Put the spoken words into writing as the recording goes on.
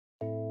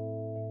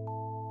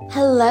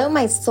Hello,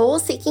 my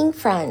soul-seeking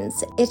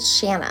friends. It's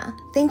Shanna.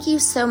 Thank you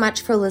so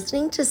much for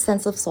listening to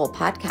Sense of Soul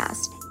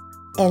podcast.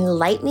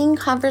 Enlightening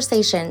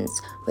conversations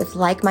with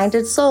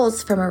like-minded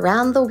souls from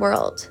around the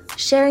world,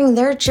 sharing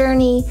their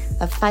journey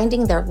of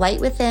finding their light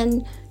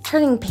within,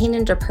 turning pain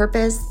into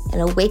purpose,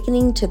 and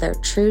awakening to their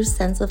true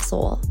sense of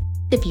soul.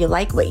 If you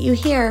like what you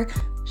hear,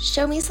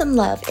 show me some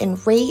love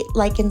and rate,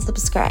 like, and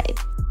subscribe.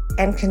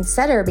 And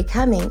consider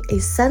becoming a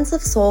Sense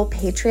of Soul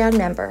Patreon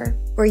member,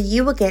 where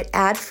you will get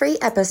ad-free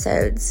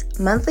episodes,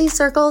 monthly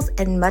circles,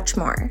 and much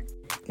more.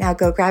 Now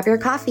go grab your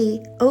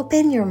coffee,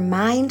 open your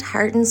mind,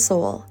 heart, and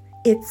soul.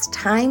 It's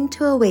time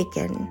to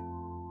awaken.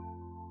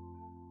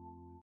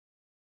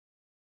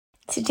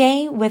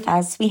 Today with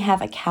us, we have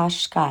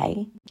Akash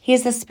Sky. He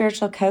is a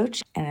spiritual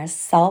coach and a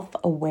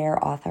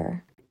self-aware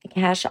author.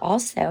 Akash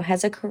also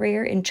has a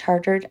career in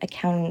Chartered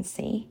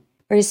Accountancy,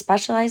 where he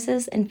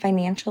specializes in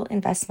financial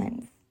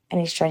investments. And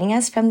he's joining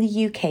us from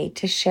the UK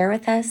to share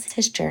with us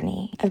his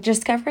journey of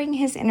discovering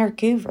his inner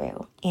guru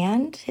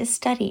and his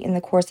study in the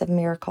Course of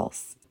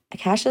Miracles.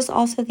 Akash is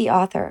also the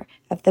author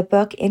of the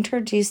book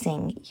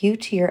Introducing You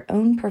to Your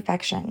Own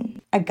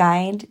Perfection, a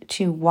guide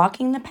to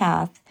walking the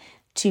path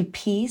to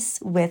peace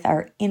with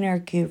our inner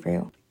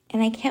guru.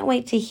 And I can't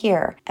wait to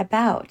hear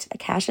about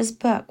Akash's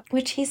book,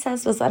 which he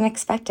says was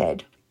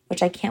unexpected,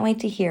 which I can't wait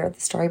to hear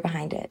the story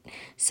behind it.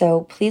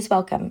 So please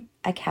welcome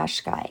Akash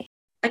Sky.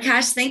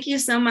 Akash, thank you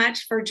so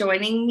much for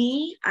joining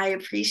me. I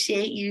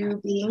appreciate you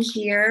being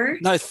here.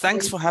 No,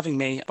 thanks for having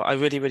me. But I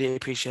really, really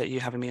appreciate you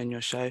having me on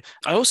your show.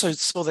 I also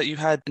saw that you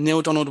had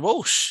Neil Donald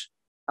Walsh.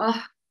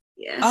 Oh,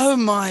 yes. Oh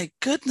my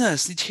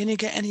goodness. Can you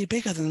get any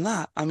bigger than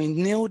that? I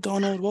mean, Neil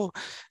Donald Walsh,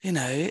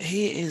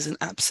 he is an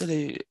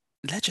absolute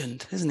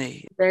legend, isn't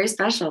he? Very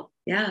special.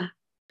 Yeah.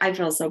 I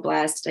feel so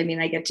blessed. I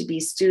mean, I get to be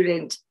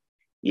student,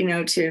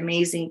 to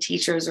amazing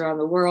teachers around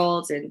the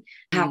world and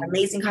have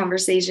amazing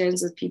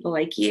conversations with people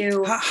like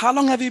you. How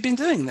long have you been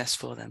doing this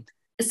for then?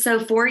 So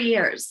 4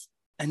 years.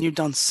 And you've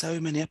done so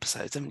many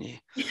episodes, haven't you?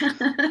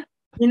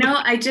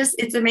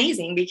 It's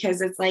amazing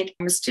because it's like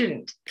I'm a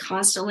student,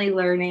 constantly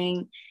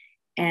learning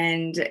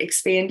and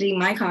expanding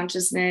my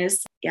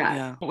consciousness.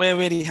 Yeah. We're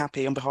really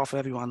happy on behalf of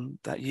everyone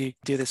that you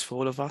do this for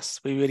all of us.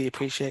 We really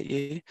appreciate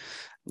you.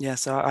 Yeah,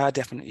 so I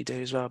definitely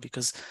do as well,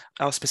 because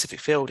our specific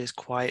field is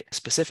quite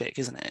specific,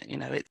 isn't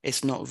it?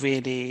 It's not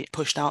really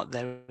pushed out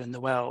there in the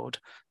world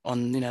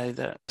on,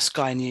 the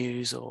Sky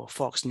News or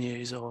Fox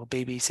News or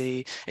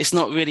BBC. It's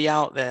not really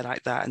out there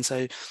like that. And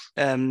so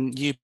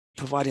you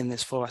providing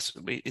this for us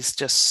is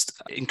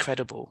just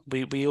incredible.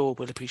 We all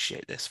will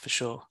appreciate this for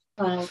sure.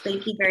 Well,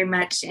 thank you very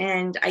much.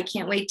 And I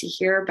can't wait to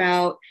hear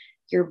about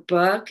your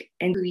book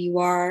and who you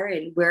are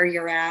and where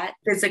you're at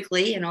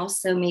physically, and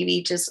also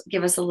maybe just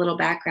give us a little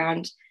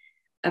background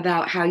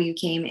about how you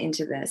came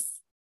into this.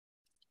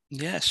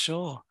 Yeah,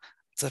 sure.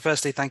 So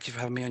firstly, thank you for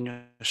having me on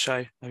your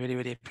show. I really,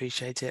 really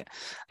appreciate it.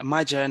 And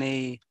my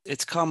journey,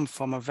 it's come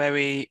from a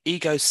very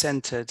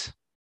ego-centered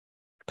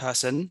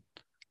person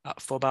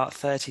for about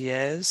 30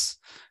 years,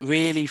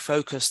 really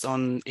focused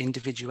on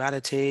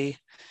individuality,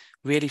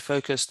 really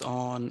focused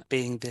on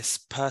being this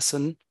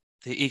person,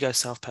 the ego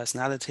self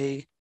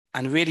personality,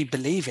 and really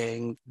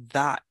believing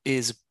that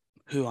is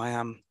who I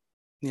am,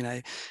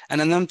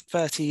 And in them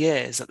 30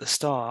 years at the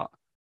start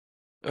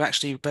were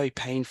actually very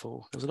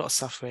painful. There was a lot of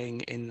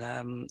suffering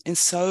in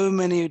so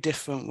many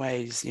different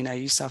ways.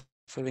 You suffer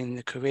in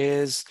your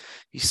careers,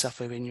 you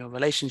suffer in your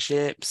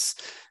relationships,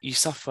 you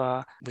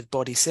suffer with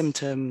body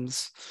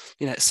symptoms,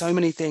 so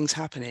many things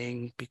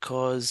happening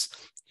because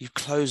you've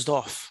closed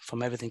off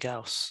from everything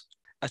else.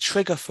 A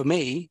trigger for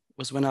me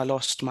was when I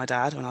lost my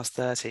dad when I was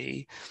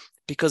 30,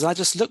 because I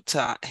just looked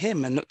at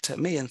him and looked at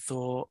me and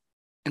thought,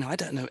 I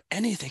don't know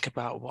anything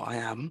about what I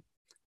am.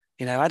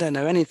 I don't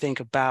know anything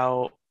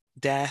about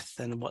death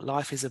and what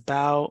life is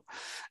about,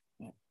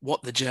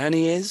 what the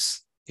journey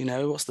is,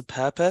 what's the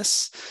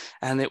purpose.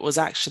 And it was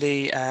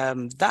actually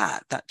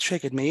that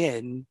triggered me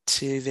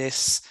into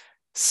this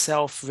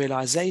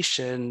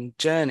self-realization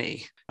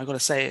journey. I got to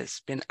say,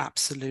 it's been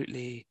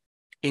absolutely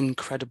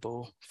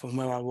incredible from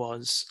where I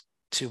was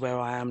to where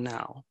I am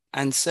now.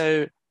 And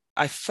so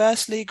I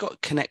firstly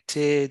got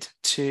connected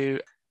to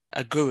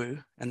a guru,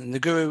 and the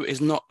guru is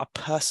not a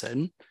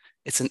person,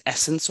 it's an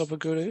essence of a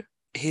guru.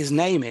 His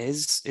name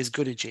is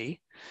Guruji.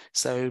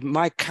 So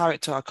my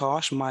character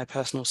Akash, my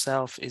personal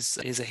self, is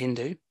a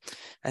Hindu,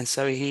 and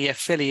so he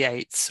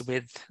affiliates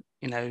with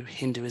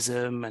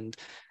Hinduism,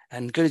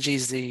 and Guruji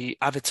is the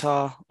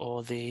avatar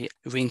or the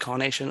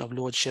reincarnation of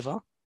Lord Shiva.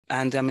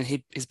 And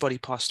his body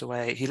passed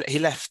away. He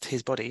left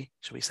his body,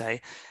 shall we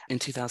say, in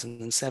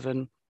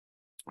 2007.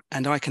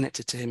 And I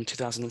connected to him in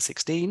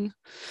 2016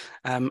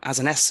 as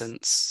an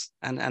essence.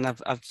 And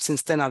I've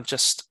since then,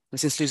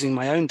 since losing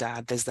my own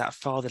dad, there's that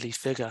fatherly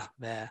figure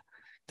there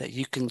that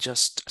you can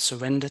just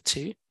surrender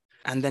to.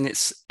 And then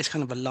it's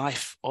kind of a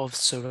life of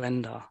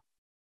surrender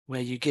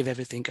where you give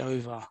everything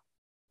over,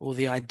 all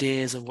the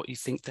ideas of what you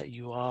think that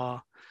you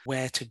are,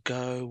 where to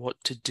go, what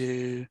to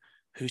do,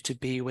 who to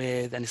be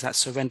with. And it's that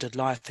surrendered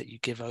life that you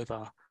give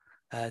over.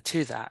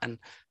 to that. And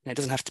it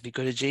doesn't have to be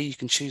Guruji. You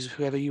can choose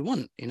whoever you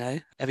want.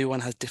 Everyone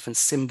has different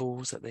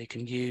symbols that they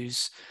can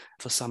use.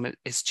 For some,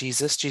 it's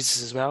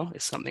Jesus as well.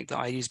 It's something that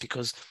I use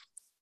because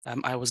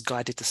I was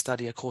guided to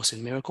study A Course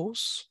in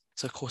Miracles.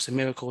 So A Course in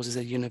Miracles is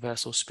a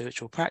universal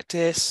spiritual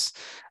practice,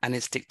 and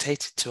it's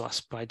dictated to us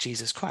by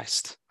Jesus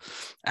Christ.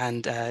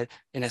 And,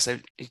 so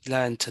you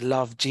learn to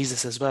love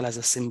Jesus as well as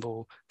a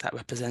symbol that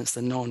represents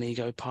the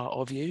non-ego part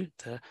of you,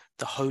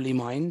 the holy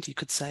mind, you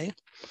could say.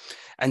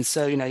 And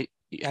so,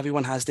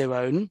 everyone has their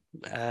own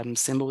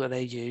symbol that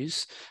they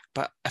use,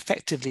 but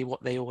effectively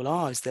what they all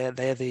are is they're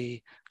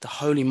the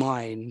holy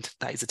mind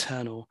that is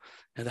eternal,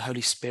 the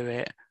Holy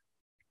Spirit.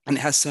 And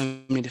it has so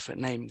many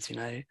different names,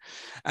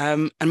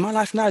 and my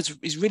life now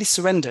is really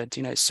surrendered.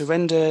 It's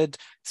surrendered.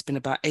 It's been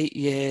about 8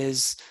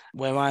 years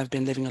where I've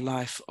been living a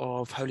life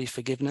of holy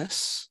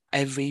forgiveness.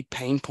 Every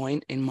pain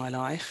point in my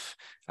life,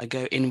 I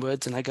go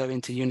inwards and I go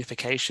into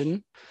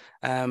unification,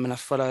 and I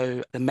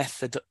follow the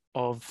method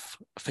of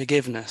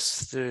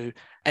forgiveness through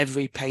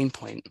every pain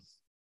point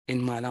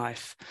in my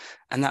life.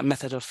 And that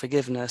method of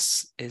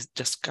forgiveness is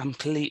just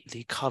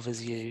completely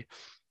covers you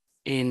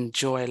in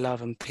joy,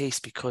 love, and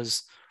peace,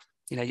 because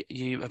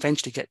you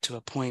eventually get to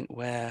a point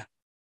where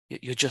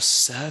you're just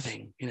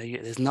serving.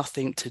 There's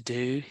nothing to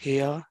do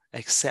here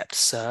except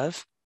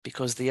serve,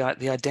 because the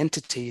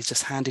identity is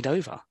just handed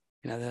over.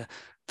 The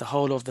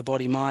whole of the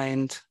body,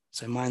 mind.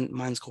 So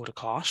mine's called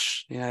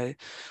Akash.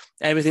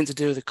 Everything to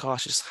do with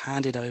Akash is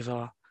handed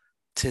over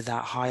to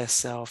that higher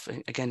self.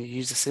 And again, you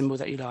use the symbol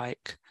that you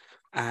like,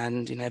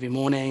 and every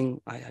morning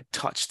I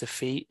touch the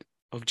feet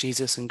of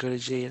Jesus and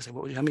Guruji. I say,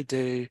 what would you have me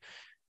do?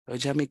 Where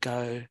would you have me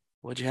go?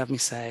 What would you have me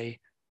say?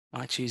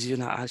 I choose you,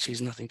 I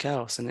choose nothing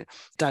else. And it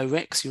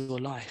directs your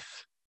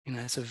life.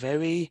 It's a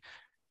very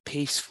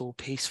peaceful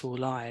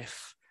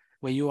life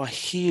where you are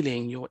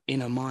healing your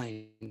inner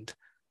mind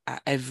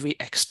at every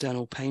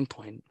external pain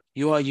point.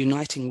 You are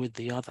uniting with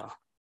the other.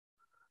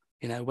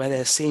 Where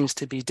there seems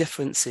to be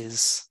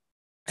differences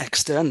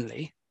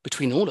externally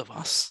between all of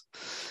us,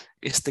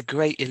 it's the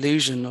great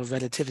illusion of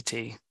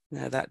relativity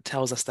that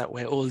tells us that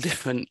we're all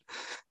different,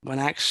 when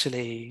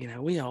actually,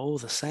 we are all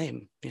the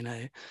same.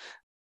 And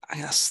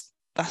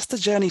that's the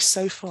journey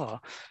so far,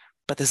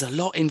 but there's a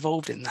lot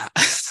involved in that.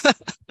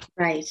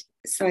 Right.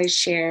 So I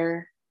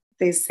share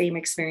the same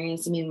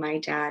experience. My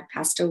dad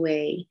passed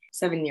away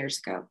 7 years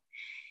ago.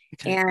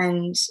 Okay.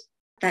 And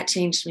that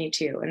changed me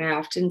too. And I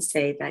often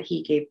say that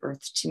he gave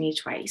birth to me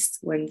twice,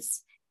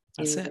 once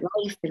in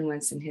life and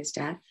once in his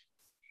death.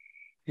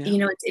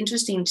 Yeah. It's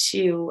interesting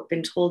too, I've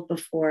been told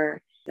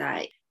before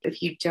that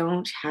if you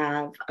don't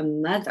have a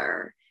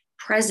mother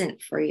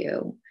present for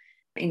you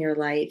in your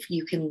life,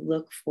 you can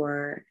look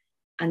for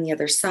on the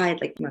other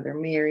side, like Mother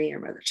Mary or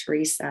Mother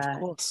Teresa. Of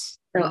course.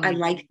 So I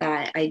like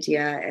that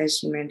idea,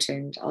 as you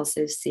mentioned,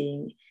 also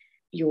seeing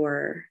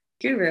your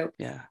guru.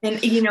 Yeah. And,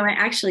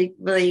 actually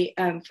really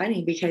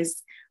funny,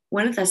 because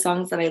one of the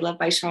songs that I love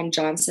by Sean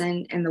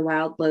Johnson and the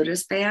Wild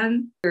Lotus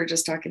Band, we were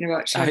just talking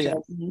about Sean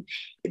Johnson.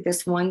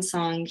 This one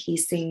song he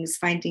sings,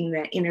 Finding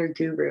the Inner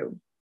Guru.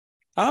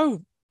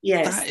 Oh,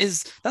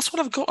 yes. That's what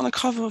I've got on the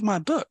cover of my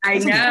book. I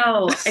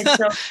know. And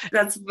so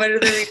that's one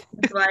of the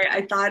reasons why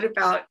I thought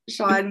about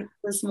Sean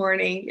this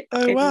morning.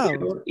 Oh,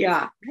 wow.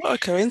 Yeah. What a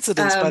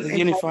coincidence by the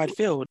unified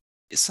field.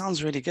 It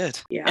sounds really good.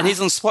 Yeah. And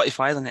he's on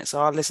Spotify, isn't it?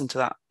 So I'll listen to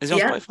that. Is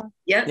he on Spotify?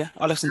 Yep. Yeah.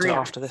 I'll listen to it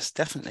after this,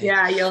 definitely.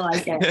 Yeah, you'll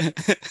like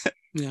it.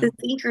 Yeah. The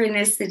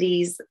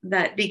synchronicities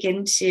that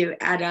begin to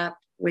add up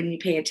when you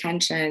pay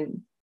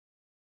attention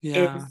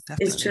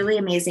is truly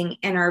amazing,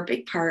 and are a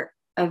big part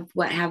of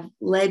what have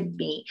led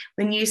me.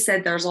 When you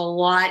said there's a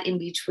lot in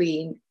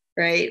between,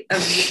 right,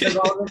 of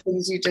all the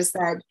things you just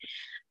said,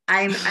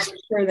 I'm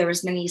sure there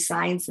was many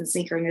signs and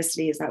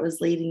synchronicities that was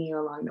leading you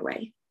along the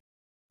way.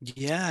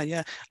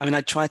 Yeah.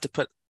 I tried to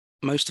put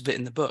most of it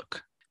in the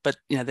book, but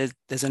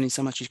there's only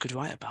so much you could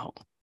write about,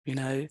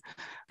 and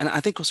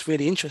I think what's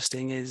really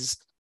interesting is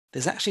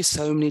there's actually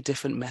so many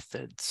different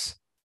methods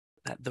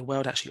that the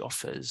world actually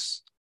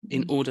offers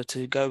in order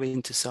to go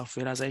into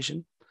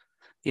self-realization.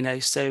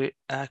 So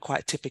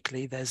quite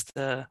typically there's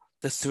the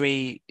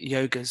 3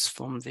 yogas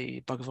from the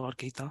Bhagavad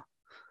Gita.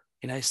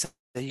 So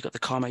you got the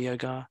karma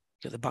yoga,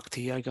 you got the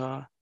bhakti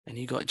yoga, and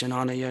you got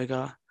jnana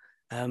yoga.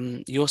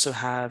 You also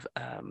have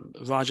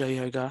raja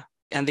yoga,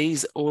 and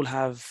these all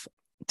have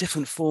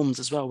different forms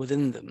as well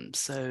within them.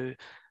 So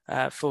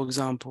for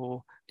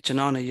example,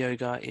 jnana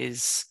yoga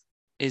is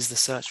the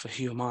search for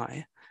who am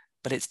I,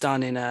 but it's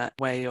done in a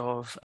way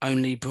of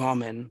only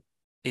Brahman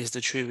is the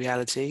true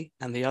reality,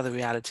 and the other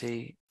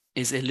reality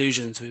is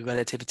illusion through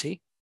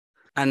relativity.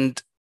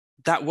 And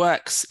that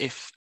works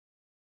if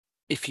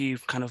you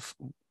kind of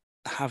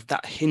have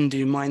that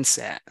Hindu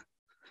mindset.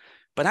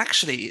 But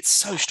actually, it's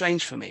so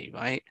strange for me,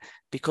 right?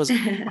 Because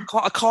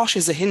Akash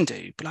is a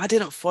Hindu, but I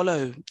didn't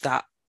follow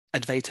that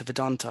Advaita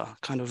Vedanta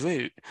kind of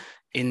route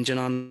in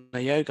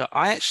Jnana Yoga.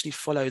 I actually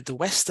followed the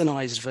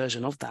westernized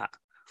version of that.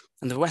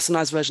 And the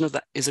westernized version of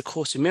that is A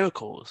Course in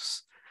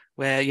Miracles,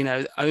 where,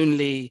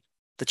 only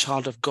the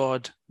child of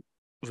God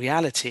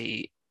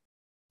reality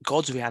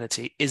God's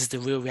reality is the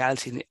real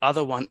reality, and the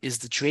other one is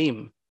the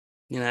dream,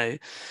 and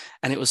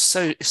it was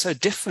it's so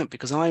different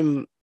because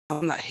I'm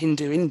that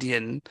Hindu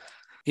Indian,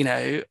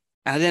 and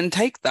I didn't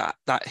take that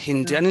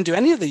Hindu. I didn't do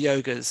any of the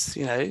yogas,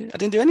 I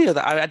didn't do any of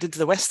that. I did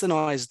the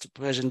westernized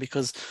version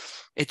because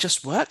it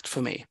just worked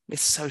for me.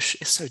 It's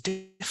so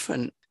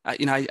different.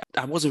 I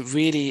wasn't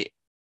really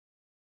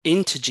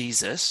into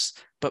Jesus,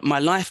 but my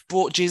life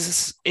brought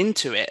Jesus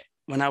into it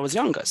when I was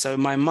younger. So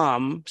my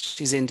mum,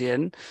 she's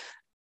Indian,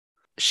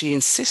 she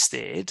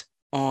insisted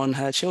on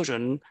her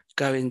children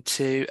going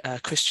to a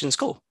Christian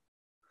school.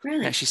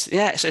 Really?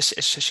 So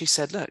she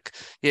said, look,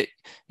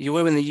 you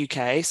were in the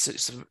UK, so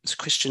it's a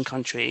Christian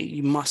country,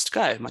 you must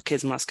go, my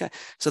kids must go.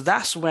 So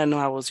that's when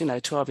I was,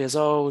 12 years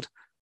old,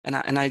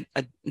 and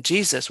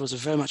Jesus was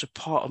very much a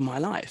part of my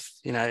life,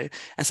 and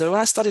so when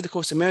I studied the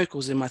Course in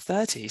Miracles in my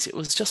 30s, it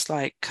was just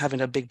like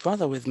having a big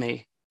brother with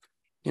me,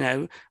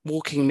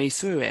 walking me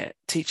through it,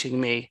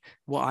 teaching me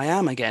what I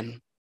am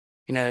again.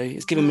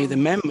 It's giving me the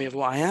memory of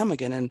what I am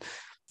again. And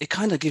it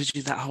kind of gives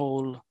you that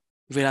whole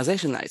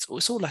realization that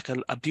it's all like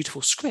a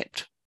beautiful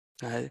script,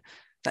 that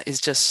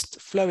is just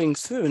flowing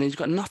through, and you've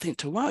got nothing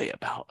to worry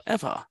about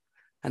ever.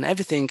 And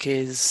everything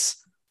is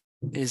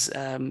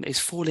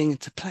falling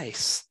into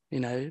place,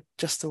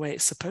 just the way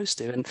it's supposed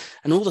to.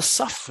 And all the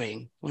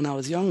suffering when I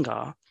was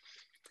younger,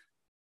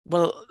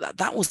 well,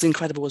 that was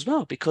incredible as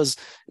well, because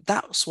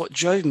that's what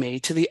drove me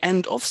to the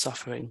end of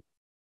suffering.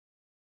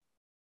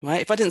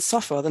 Right? If I didn't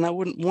suffer, then I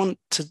wouldn't want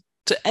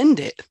to end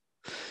it.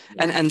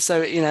 Yeah. And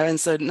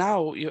so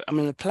now I'm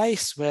in a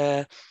place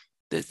where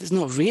there's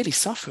not really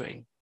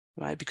suffering,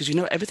 right? Because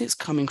everything's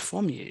coming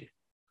from you,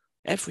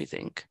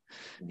 everything,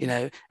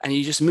 and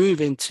you just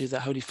move into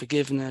the holy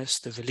forgiveness,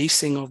 the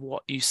releasing of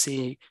what you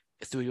see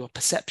through your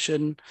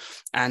perception,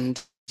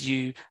 and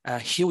you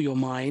heal your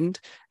mind.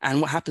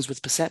 And what happens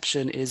with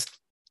perception is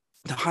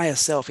the higher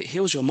self, it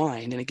heals your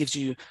mind, and it gives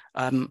you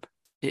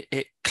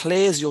it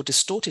clears your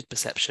distorted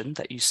perception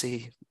that you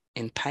see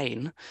in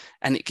pain,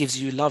 and it gives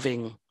you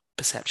loving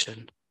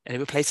perception, and it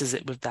replaces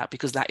it with that,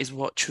 because that is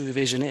what true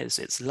vision is.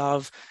 It's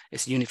love,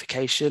 it's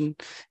unification,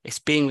 it's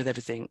being with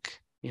everything,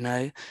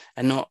 and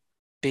not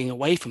being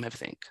away from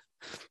everything.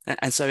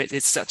 And so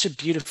it's such a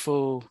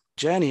beautiful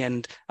journey.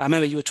 And I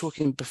remember you were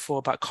talking before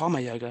about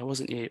karma yoga,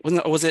 wasn't you?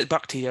 Or was it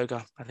bhakti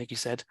yoga? I think you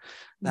said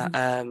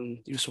that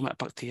you were talking about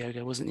bhakti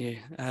yoga, wasn't you?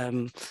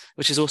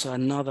 Which is also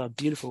another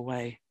beautiful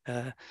way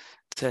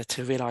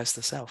to realize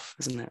the self,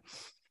 isn't it?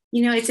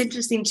 It's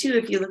interesting too,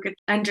 if you look at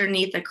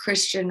underneath a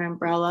Christian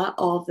umbrella,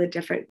 all of the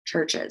different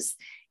churches,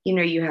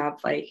 you have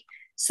like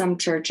some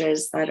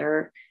churches that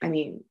are,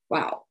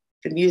 wow,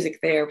 the music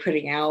they're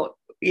putting out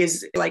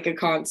is like a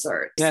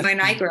concert. Yeah. When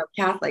I grew up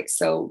Catholic,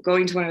 so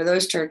going to one of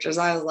those churches,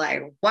 I was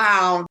like,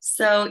 wow.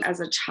 So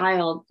as a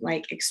child,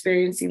 like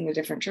experiencing the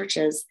different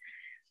churches,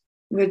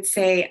 would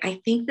say,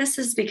 I think this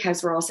is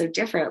because we're all so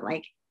different.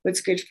 Like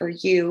what's good for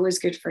you is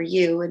good for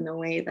you in the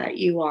way that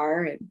you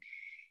are. And,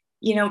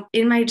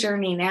 in my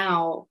journey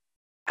now,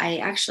 I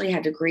actually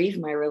had to grieve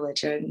my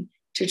religion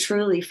to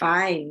truly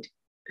find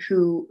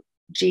who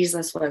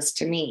Jesus was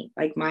to me,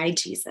 like my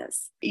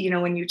Jesus.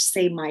 When you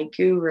say my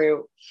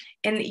guru,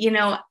 and,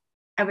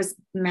 I was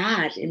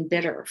mad and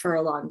bitter for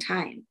a long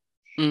time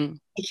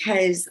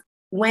because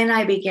when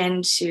I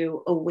began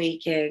to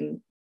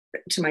awaken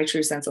to my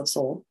true sense of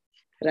soul,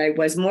 that I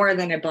was more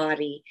than a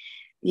body,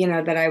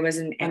 that I was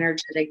an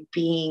energetic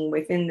being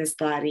within this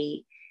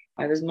body,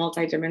 I was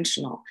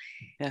multidimensional.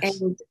 Yes.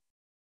 And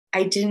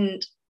I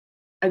didn't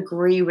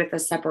agree with the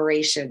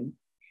separation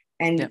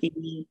and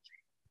the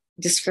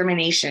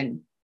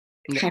discrimination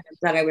kind of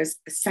that I was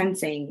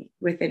sensing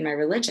within my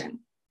religion.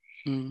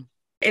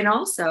 And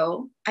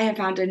also I have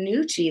found a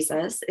new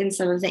Jesus in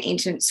some of the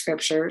ancient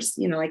scriptures,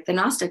 like the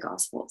Gnostic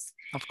Gospels.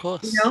 Of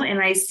course.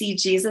 And I see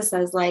Jesus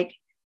as like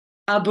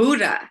a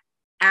Buddha,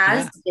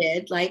 as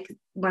did like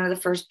one of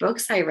the first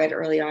books I read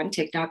early on,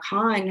 Thich Nhat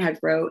Hanh had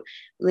wrote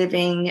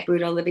Living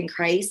Buddha, Living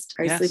Christ.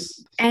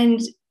 Yes. And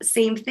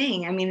same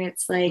thing.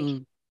 It's like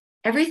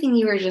everything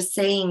you were just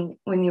saying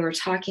when you were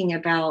talking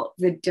about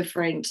the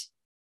different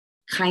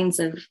kinds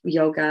of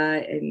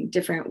yoga and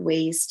different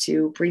ways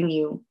to bring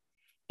you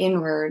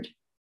inward.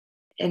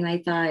 And I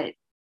thought,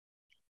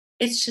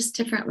 it's just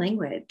different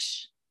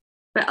language,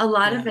 but a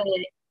lot of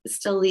it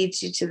still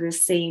leads you to the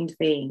same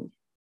thing.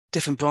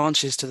 Different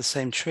branches to the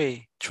same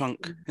tree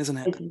trunk, isn't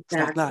it? Exactly. It's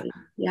like that,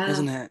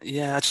 isn't it?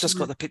 Yeah, I just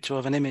got Yeah. the picture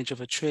of an image of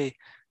a tree.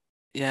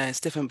 Yeah, it's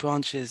different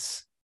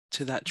branches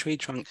to that tree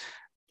trunk.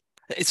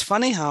 It's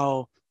funny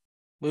how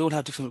we all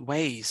have different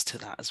ways to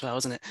that as well,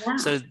 isn't it? Yeah.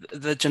 So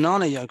the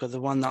Jnana Yoga, the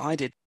one that I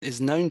did,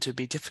 is known to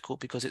be difficult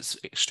because it's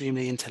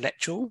extremely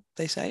intellectual,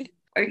 they say.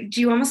 Or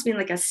do you almost mean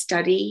like a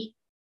study?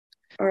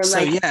 Or so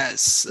like,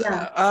 yes,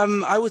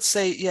 I would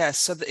say yes.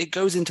 So that it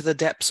goes into the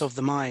depths of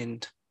the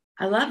mind.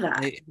 I love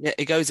that.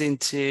 It goes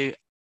into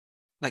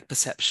like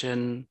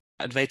perception.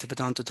 Advaita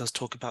Vedanta does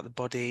talk about the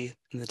body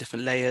and the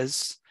different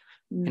layers.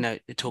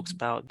 It talks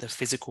about the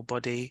physical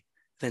body,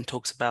 then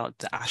talks about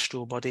the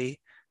astral body,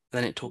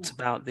 then it talks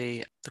about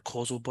the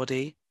causal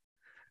body,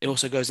 It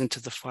also goes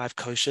into the 5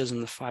 koshas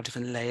and the 5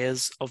 different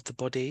layers of the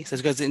body. So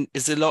it goes in,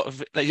 it's a lot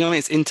of, like, you know what I mean?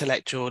 It's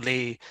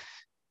intellectually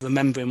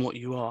remembering what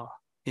you are,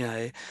 you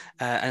know,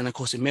 and of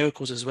course in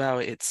miracles as well,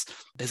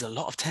 there's a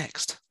lot of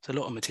text, it's a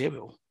lot of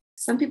material.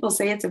 Some people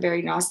say it's a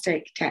very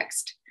Gnostic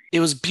text. It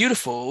was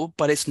beautiful,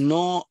 but it's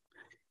not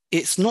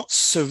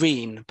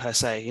serene per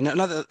se, you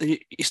know.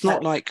 It's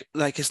not like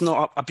it's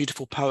not a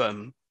beautiful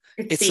poem.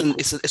 It's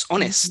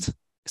honest.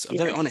 It's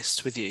very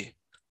honest with you.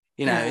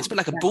 You know, it's a bit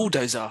like a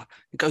bulldozer.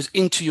 It goes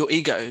into your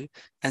ego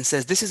and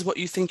says, "This is what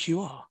you think you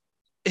are."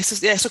 It's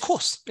a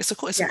course. It's a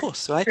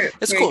course, right? True.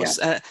 It's a course.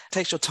 It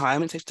takes your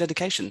time. It takes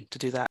dedication to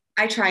do that.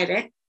 I tried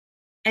it,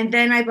 and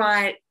then I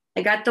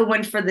got the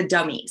one for the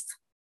dummies.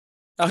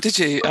 Oh, did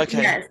you?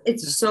 Okay. Yes,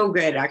 it's so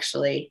good,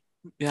 actually.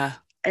 Yeah.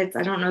 I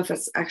don't know if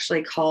it's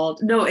actually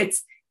called. No,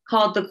 it's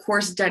called The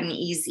Course Done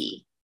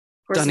Easy.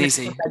 Done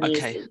Easy.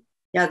 Okay. Easy.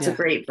 Yeah, it's a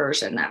great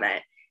version of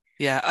it.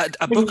 Yeah,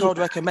 a book I would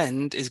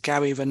recommend is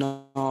Gary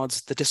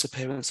Renard's The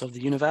Disappearance of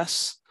the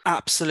Universe.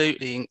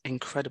 Absolutely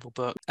incredible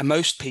book. And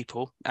most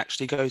people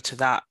actually go to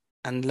that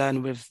and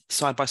learn with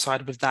side by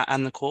side with that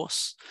and the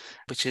course,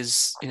 which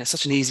is, you know,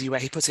 such an easy way.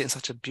 He puts it in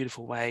such a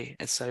beautiful way.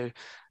 It's so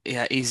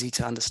easy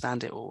to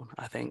understand it all,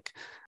 I think.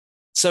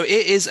 So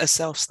it is a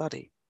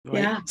self-study,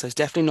 right? Yeah. So it's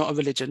definitely not a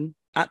religion.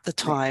 At the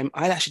time,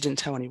 I actually didn't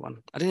tell anyone.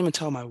 I didn't even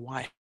tell my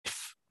wife.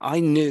 I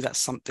knew that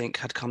something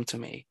had come to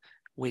me,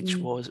 which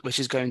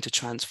is going to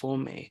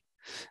transform me.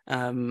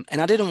 And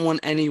I didn't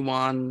want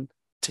anyone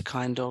to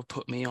kind of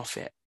put me off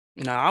it.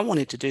 You know, I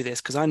wanted to do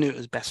this because I knew it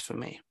was best for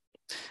me.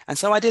 And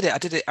so I did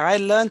it. I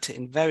learned it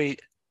in very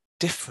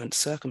different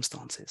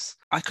circumstances.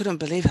 I couldn't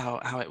believe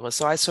how it was.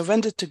 So I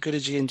surrendered to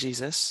Guruji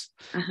Jesus,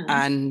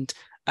 and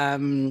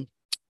I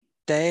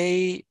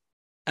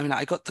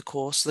got the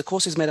course. The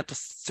course is made up of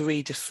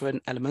 3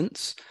 different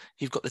elements.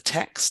 You've got the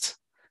text,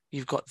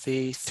 you've got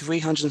the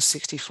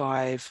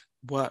 365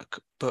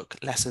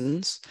 workbook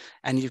lessons,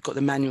 and you've got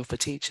the manual for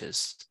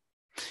teachers.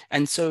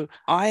 And so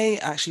I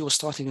actually was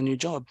starting a new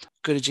job.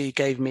 Guruji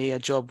gave me a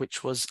job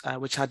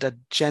which had a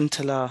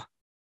gentler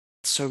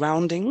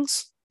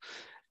surroundings,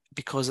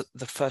 because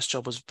the first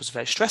job was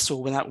very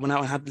stressful. When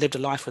I had lived a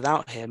life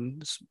without him, it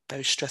was a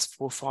very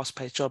stressful,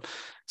 fast-paced job.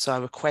 So I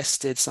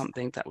requested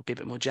something that would be a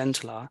bit more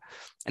gentler,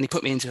 and he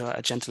put me into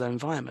a gentler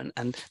environment.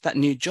 And that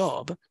new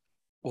job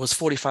was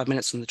 45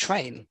 minutes on the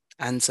train.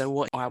 And so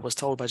what I was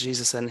told by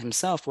Jesus and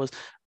himself was,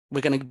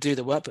 we're going to do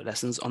the workbook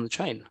lessons on the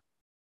train.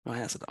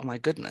 Right? I said, oh my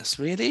goodness,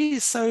 really?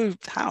 So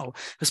how?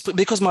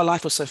 Because my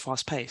life was so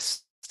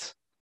fast-paced,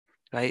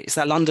 right? It's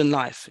that London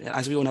life,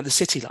 as we all know, the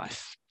city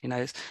life. You know,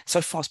 it's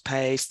so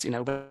fast-paced. You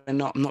know, I'm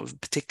not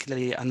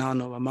particularly a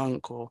nun or a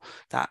monk or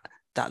that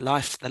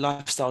life. The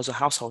lifestyle is a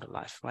householder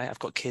life, right? I've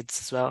got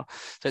kids as well,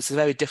 so it's a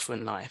very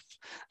different life.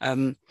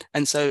 And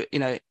so, you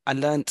know, I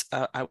learned.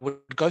 I would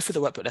go through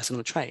the workbook lesson on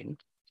the train,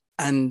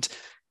 and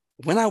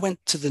when I went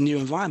to the new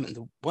environment,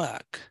 the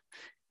work,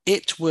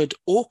 it would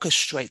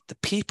orchestrate the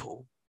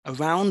people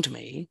around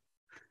me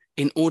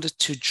in order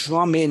to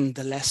drum in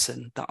the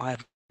lesson that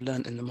I've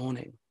learned in the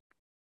morning.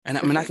 And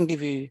I mean, I can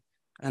give you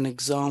an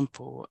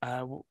example.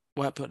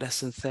 Workbook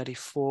lesson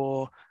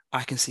 34,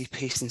 I can see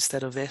peace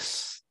instead of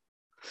this.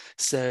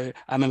 So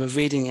I remember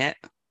reading it,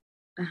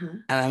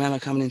 and I remember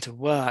coming into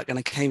work, and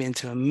I came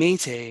into a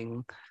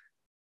meeting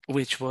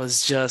which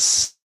was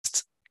just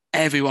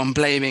everyone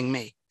blaming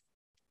me,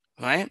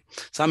 right?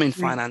 So I'm in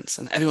finance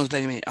and everyone's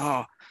blaming me.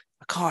 Oh,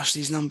 Akash,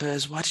 these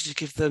numbers, why did you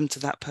give them to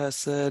that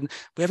person?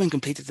 We haven't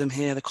completed them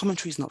here. The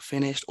commentary's not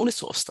finished, all this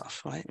sort of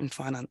stuff, right, in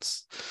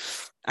finance.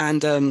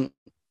 And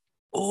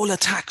all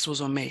attacks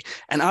was on me.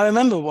 And I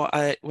remember what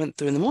I went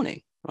through in the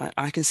morning, right?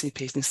 I can see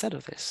peace instead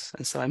of this.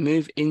 And so I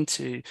move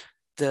into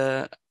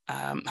the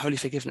holy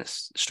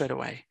forgiveness straight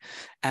away.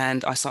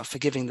 And I start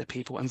forgiving the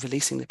people and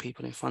releasing the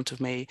people in front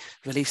of me,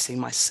 releasing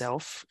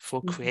myself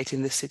for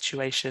creating this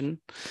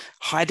situation,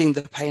 hiding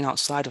the pain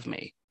outside of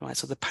me, right?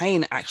 So the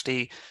pain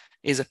actually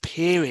is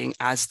appearing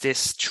as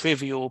this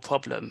trivial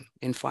problem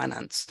in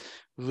finance.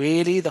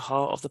 Really, the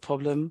heart of the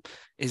problem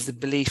is the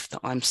belief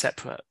that I'm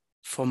separate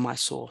from my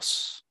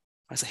source.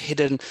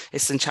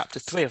 It's in chapter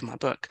 3 of my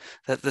book,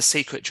 that the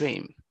secret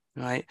dream,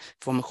 right,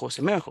 from A Course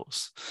in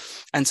Miracles.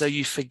 And so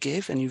you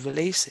forgive and you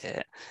release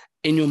it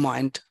in your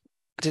mind.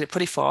 I did it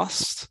pretty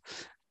fast,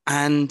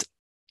 and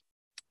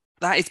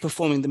that is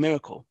performing the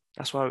miracle.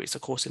 That's why it's A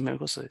Course in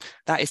Miracles. So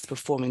that is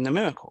performing the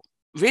miracle.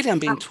 Really, I'm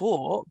being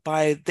taught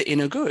by the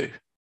inner guru.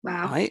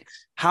 Wow. Right?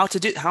 How to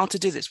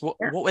do this, what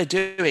we're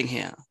doing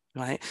here,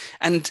 right?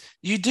 And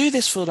you do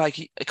this for like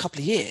a couple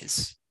of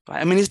years,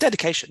 right? I mean, it's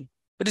dedication,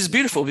 but it's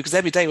beautiful because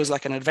every day was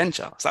like an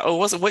adventure. It's like, oh,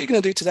 what are you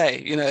going to do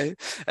today? You know,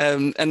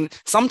 and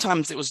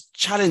sometimes it was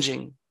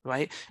challenging,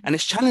 right? And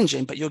it's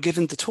challenging, but you're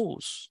given the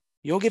tools.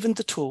 You're given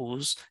the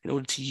tools in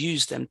order to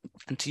use them,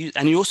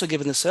 and you're also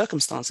given the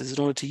circumstances in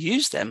order to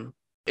use them.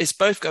 It's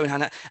both going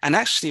hand in hand. And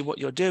actually, what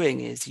you're doing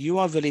is you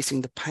are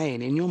releasing the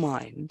pain in your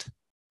mind.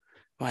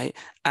 Right?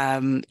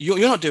 You're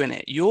not doing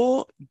it.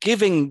 You're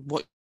giving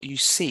what you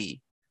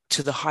see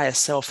to the higher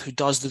self who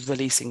does the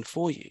releasing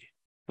for you,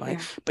 right?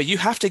 Yeah. But you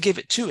have to give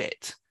it to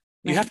it.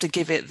 You have to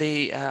give it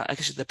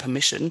the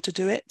permission to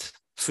do it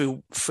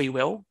through free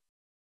will,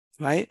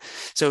 right?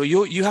 So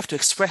you have to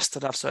express the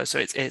love. So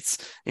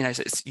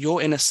it's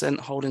you're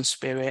innocent, whole in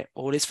spirit,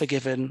 all is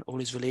forgiven,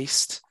 all is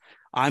released.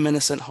 I'm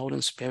innocent, whole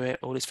in spirit,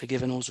 all is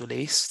forgiven, all is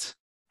released.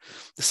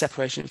 The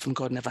separation from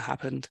God never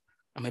happened,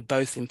 and we're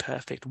both in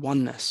perfect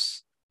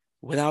oneness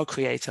with our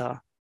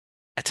Creator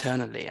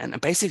eternally. And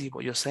basically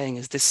what you're saying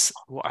is this,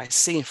 what I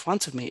see in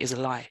front of me is a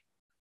lie.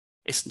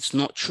 It's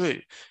not true.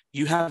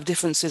 You have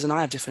differences and I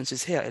have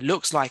differences here. It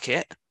looks like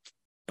it,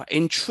 but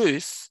in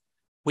truth,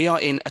 we are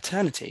in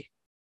eternity.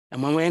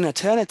 And when we're in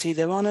eternity,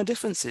 there are no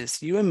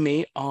differences. You and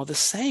me are the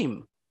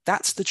same.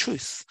 That's the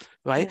truth,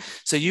 right? Yeah.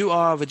 So you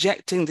are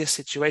rejecting this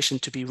situation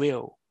to be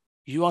real.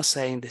 You are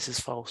saying this is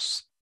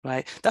false,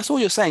 right? That's all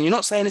you're saying. You're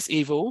not saying it's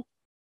evil.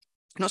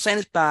 You're not saying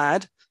it's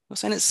bad. You're not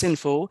saying it's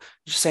sinful.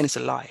 You're just saying it's a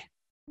lie.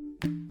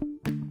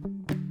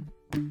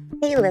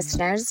 Hey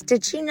listeners,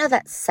 did you know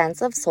that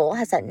Sense of Soul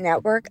has a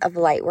network of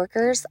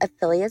Lightworkers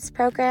affiliates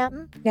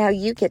program? Now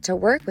you get to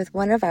work with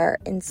one of our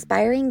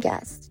inspiring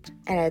guests,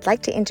 and I'd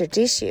like to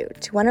introduce you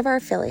to one of our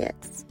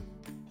affiliates.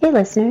 Hey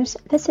listeners,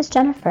 this is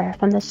Jennifer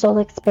from The Soul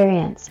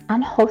Experience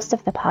and host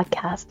of the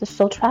podcast, The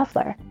Soul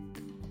Traveler.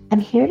 I'm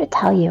here to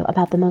tell you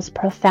about the most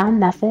profound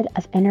method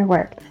of inner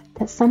work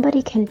that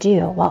somebody can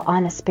do while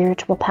on a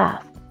spiritual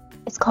path.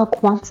 It's called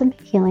quantum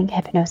healing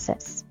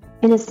hypnosis.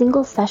 In a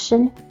single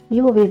session,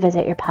 you will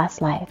revisit your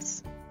past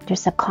lives. Your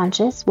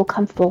subconscious will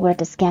come forward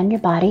to scan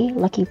your body,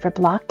 looking for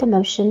blocked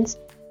emotions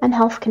and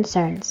health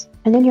concerns.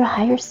 And then your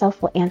higher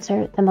self will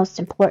answer the most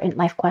important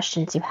life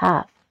questions you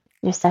have.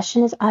 Your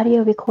session is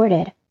audio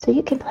recorded, so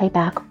you can play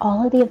back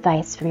all of the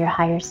advice from your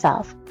higher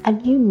self.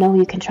 And you know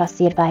you can trust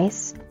the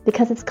advice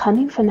because it's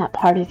coming from that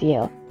part of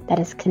you that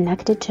is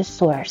connected to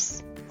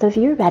Source. So if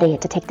you're ready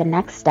to take the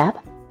next step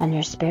on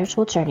your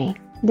spiritual journey,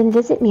 then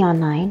visit me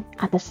online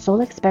at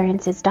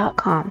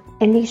thesoulexperiences.com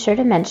and be sure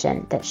to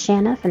mention that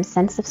Shanna from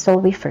Sense of Soul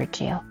referred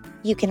you.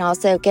 You can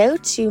also go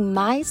to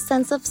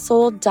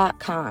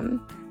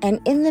mysenseofsoul.com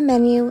and in the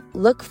menu,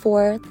 look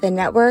for the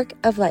Network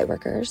of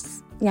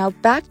Lightworkers. Now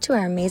back to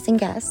our amazing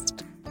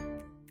guest.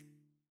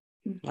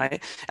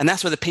 Right? And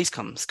that's where the peace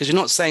comes, because you're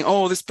not saying,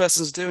 oh, this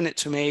person's doing it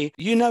to me.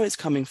 You know it's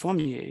coming from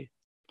you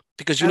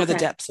because you know the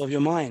depths of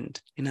your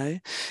mind, you know?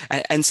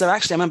 And so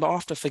actually, I remember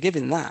after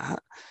forgiving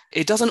that,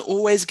 it doesn't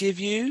always give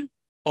you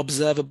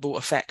observable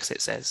effects,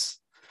 it says.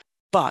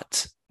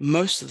 But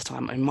most of the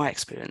time, in my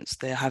experience,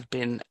 there have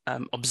been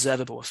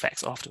observable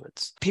effects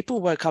afterwards. People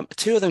woke up,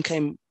 two of them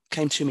came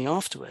to me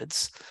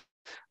afterwards.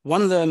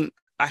 One of them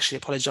actually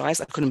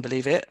apologized. I couldn't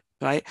believe it.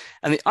 Right.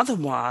 And the other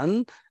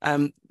one,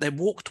 they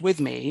walked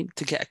with me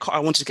to get I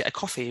wanted to get a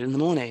coffee in the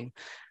morning.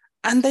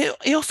 And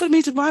he offered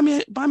me to buy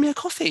me a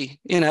coffee,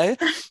 you know.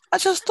 I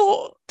just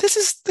thought, this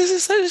is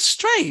so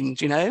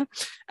strange, you know.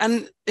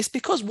 And it's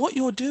because what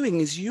you're doing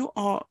is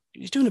what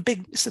you're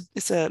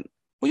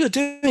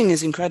doing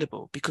is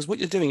incredible, because what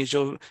you're doing is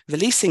you're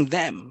releasing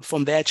them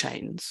from their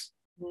chains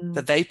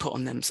that they put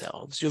on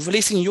themselves. You're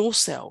releasing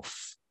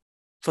yourself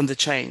from the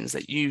chains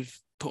that you've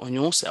put on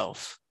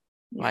yourself.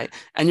 Right.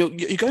 And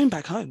you're going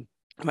back home.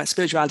 Right.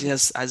 Spirituality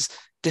has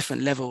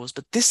different levels,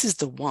 but this is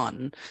the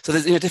one. So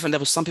there's different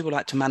levels. Some people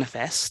like to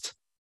manifest,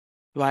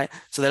 right?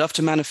 So they love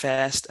to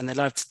manifest and they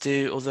love to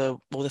do all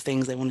the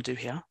things they want to do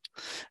here.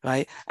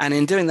 Right. And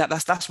in doing that,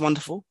 that's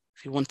wonderful.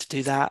 If you want to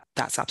do that,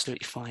 that's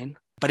absolutely fine.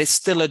 But it's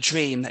still a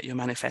dream that you're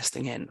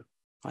manifesting in.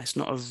 Right? It's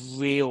not a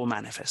real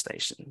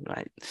manifestation,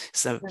 right?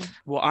 So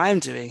what I'm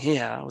doing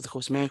here with the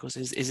Course of Miracles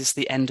is it's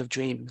the end of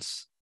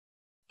dreams.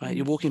 Right.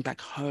 You're walking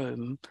back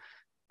home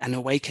and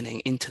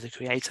awakening into the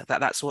Creator.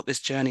 That's what this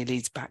journey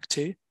leads back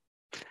to.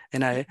 You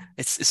know,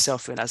 it's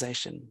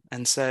self-realization.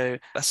 And so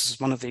that's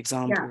just one of the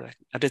examples. Yeah.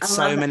 I did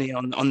so many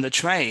on the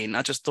train.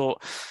 I just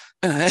thought,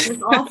 it's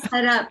all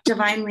set up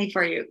divinely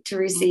for you to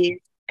receive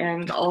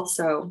and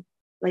also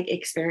like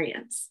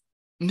experience.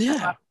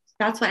 Yeah.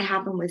 That's what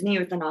happened with me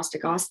with the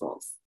Gnostic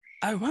Gospels.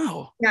 Oh,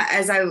 wow. Yeah.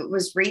 As I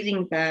was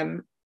reading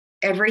them,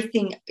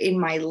 everything in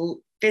my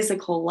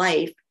physical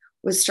life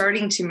was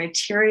starting to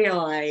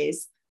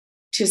materialize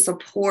to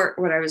support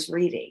what I was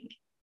reading.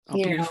 Oh,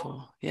 beautiful.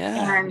 Know?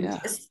 Yeah.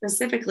 And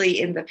specifically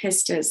in the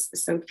Pistis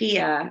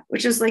Sophia,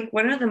 which is like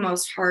one of the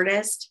most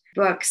hardest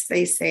books,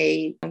 they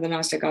say, of the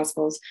Gnostic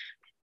Gospels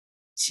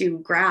to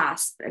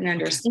grasp and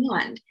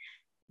understand.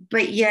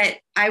 But yet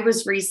I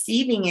was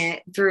receiving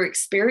it through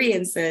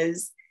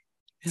experiences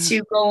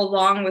to go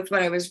along with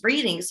what I was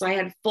reading. So I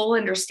had full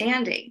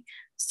understanding.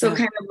 So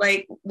kind of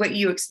like what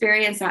you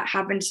experienced, that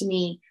happened to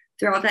me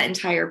throughout that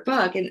entire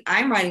book. And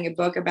I'm writing a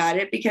book about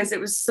it because it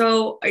was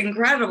so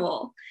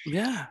incredible.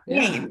 Yeah.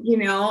 You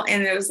know,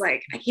 and it was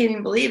like, I can't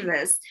even believe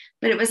this,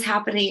 but it was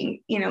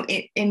happening, you know,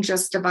 in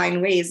just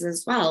divine ways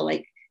as well.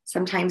 Like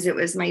sometimes it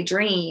was my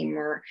dream,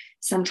 or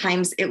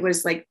sometimes it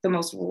was like the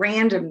most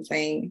random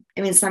thing.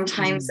 I mean,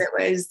 sometimes it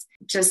was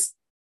just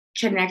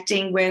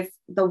connecting with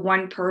the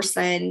one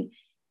person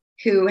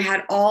who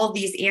had all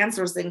these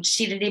answers and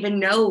she didn't even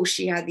know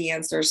she had the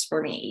answers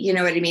for me. You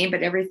know what I mean?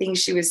 But everything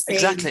she was saying.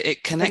 Exactly.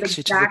 It connects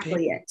you to the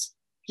people. It.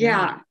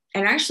 Yeah.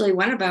 And actually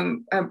one of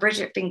them,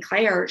 Bridget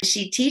Finclair,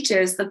 she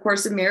teaches the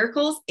Course of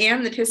Miracles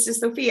and the Pistis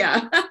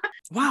Sophia.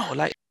 Wow.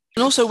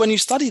 And also when you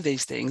study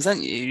these things,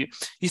 don't you,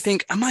 you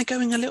think, am I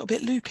going a little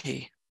bit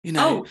loopy?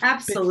 Oh,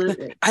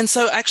 absolutely. And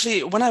so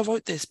actually, when I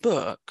wrote this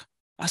book,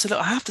 I said,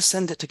 look, I have to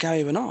send it to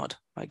Gary Renard.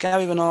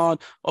 Gary Renard,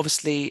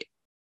 obviously,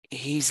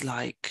 he's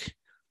like...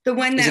 The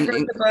one that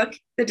wrote the book,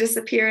 The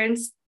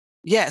Disappearance.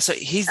 Yeah, so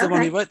he's the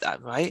one who wrote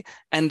that, right?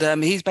 And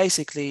he's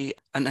basically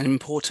an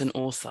important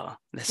author,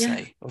 let's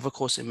say, of A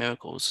Course in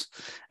Miracles.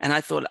 And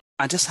I thought,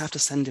 I just have to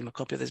send him a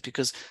copy of this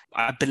because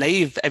I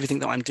believe everything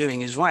that I'm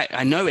doing is right.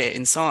 I know it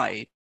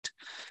inside.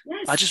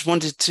 Yes. I just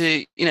wanted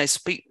to,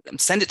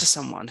 send it to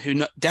someone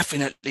who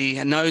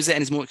definitely knows it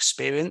and is more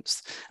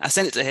experienced. I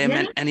sent it to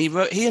him and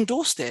he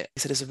endorsed it. He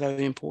said it's a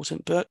very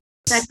important book.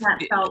 That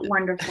felt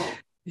wonderful.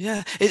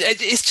 Yeah,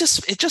 it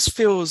just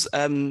feels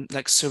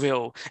like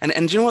surreal. And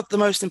do you know what the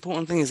most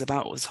important thing is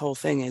about this whole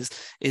thing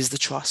is the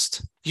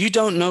trust. You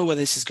don't know where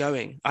this is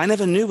going. I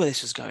never knew where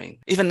this was going.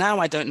 Even now,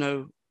 I don't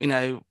know,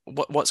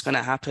 what's going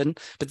to happen.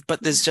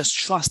 But there's just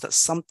trust that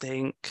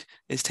something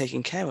is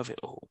taking care of it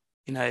all.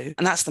 And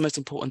that's the most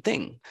important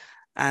thing.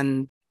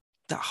 And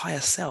that higher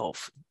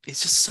self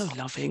is just so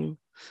loving.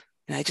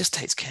 It just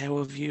takes care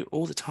of you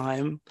all the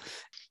time.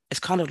 It's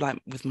kind of like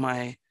with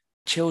my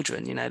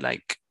children,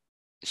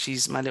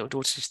 my little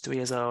daughter, she's 3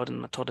 years old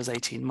and my toddler's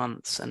 18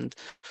 months. And,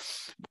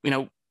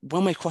 when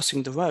we're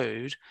crossing the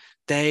road,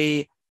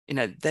 they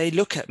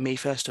look at me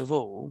first of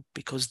all,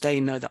 because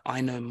they know that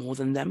I know more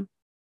than them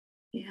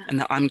and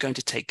that I'm going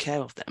to take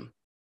care of them.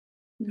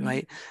 Mm-hmm.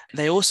 Right.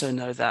 They also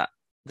know that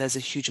there's a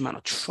huge amount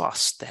of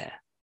trust there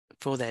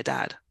for their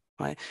dad.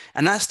 Right.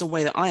 And that's the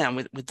way that I am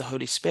with the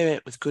Holy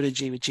Spirit, with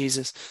Guruji, with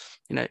Jesus.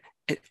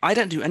 I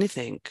don't do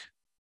anything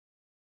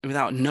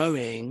without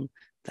knowing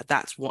that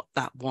that's what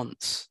that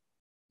wants.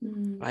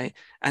 Right.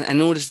 And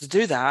in order to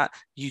do that,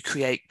 you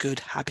create good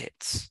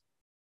habits,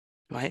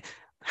 right?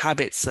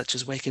 Habits such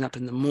as waking up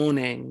in the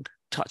morning,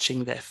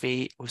 touching their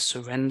feet with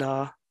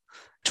surrender,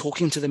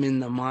 talking to them in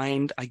the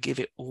mind. I give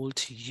it all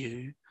to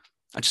you.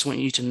 I just want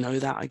you to know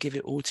that I give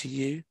it all to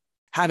you.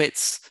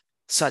 Habits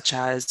such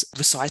as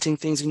reciting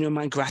things in your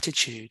mind,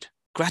 gratitude.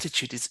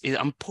 Gratitude is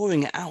I'm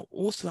pouring it out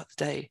all throughout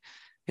the day.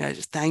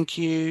 Just thank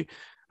you.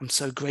 I'm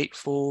so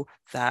grateful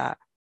that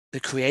the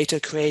Creator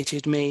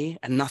created me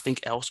and nothing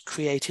else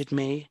created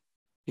me,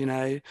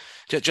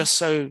 just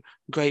so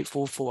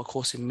grateful for A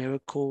Course in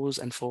Miracles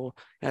and for,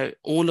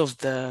 all of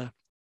the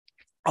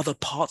other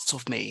parts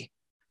of me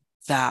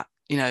that,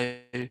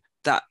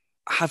 that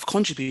have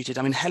contributed.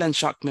 I mean, Helen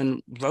Schuckman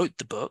wrote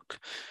the book,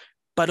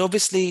 but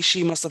obviously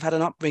she must have had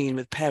an upbringing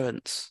with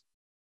parents,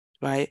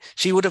 right?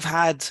 She would have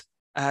had,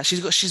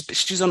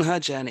 she's on her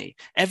journey.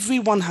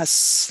 Everyone has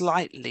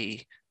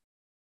slightly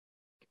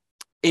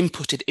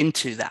inputted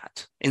into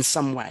that in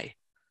some way,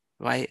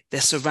 right? Their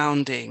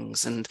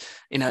surroundings and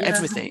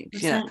everything.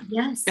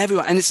 Yes.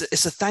 Everyone, and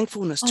it's a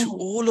thankfulness to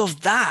all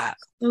of that.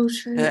 So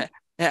true.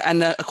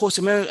 And A Course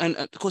in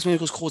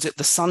Miracles calls it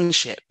the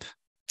sonship.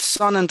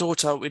 Son and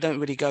daughter, we don't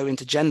really go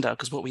into gender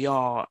because what we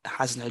are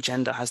has no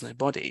gender, has no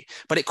body,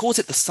 but it calls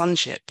it the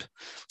sonship.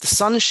 The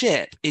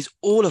sonship is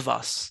all of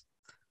us.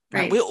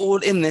 Right? We're all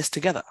in this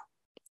together,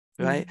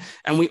 right?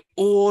 And we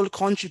all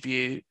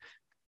contribute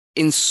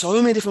in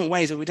so many different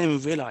ways that we don't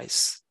even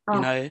realize.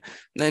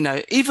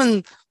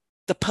 Even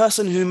the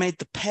person who made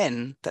the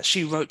pen that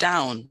she wrote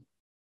down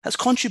has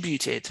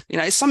contributed.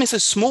 It's something so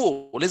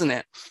small, isn't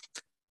it?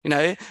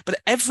 But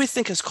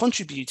everything has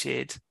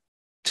contributed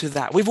to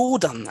that. We've all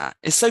done that.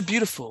 It's so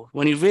beautiful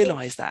when you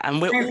realize that,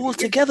 and we're all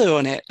together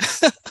on it.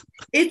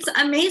 It's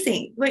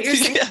amazing. What you're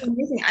saying is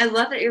amazing. I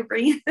love that you're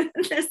bringing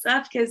this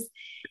up because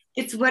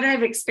it's what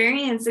I've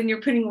experienced and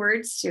you're putting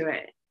words to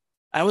it.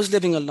 I was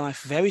living a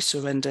life very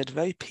surrendered,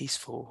 very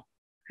peaceful,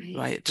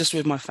 right? Just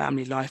with my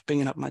family life,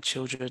 bringing up my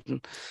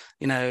children,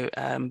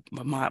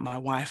 my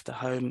wife, the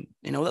home,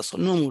 that sort of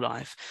normal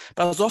life.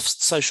 But I was off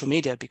social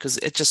media because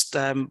it just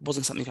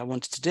wasn't something I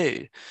wanted to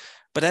do.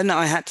 But then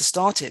I had to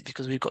start it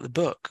because we've got the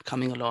book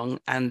coming along,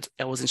 and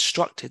I was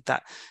instructed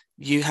that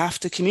you have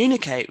to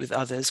communicate with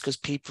others because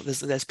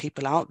there's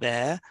people out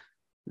there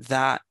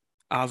that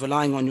are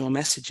relying on your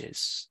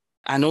messages,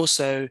 and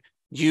also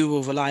you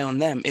will rely on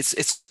them. It's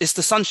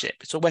the sonship.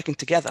 It's all working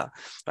together,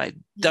 right?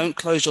 Don't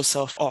close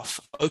yourself off.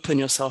 Open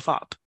yourself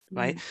up,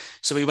 right?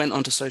 So we went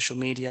onto social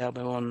media.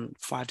 We're on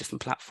 5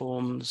 different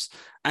platforms,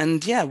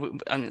 and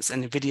and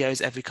sending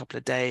videos every couple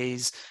of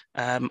days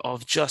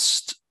of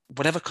just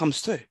whatever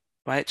comes through.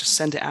 Right, just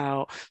send it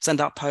out,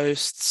 send out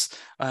posts,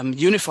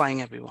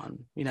 unifying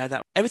everyone.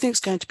 That everything's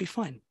going to be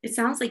fine. It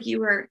sounds like you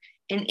were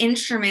an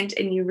instrument,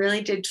 and you really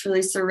did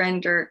truly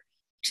surrender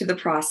to the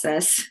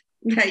process.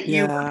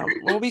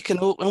 Well, we can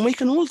all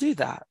do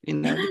that. We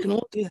can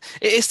all do that.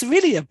 It's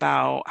really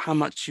about how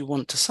much you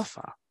want to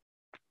suffer,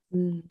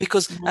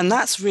 because and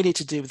that's really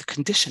to do with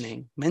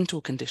conditioning,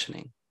 mental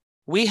conditioning.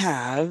 We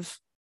have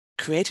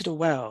created a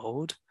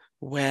world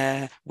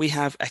where we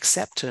have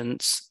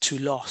acceptance to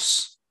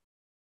loss.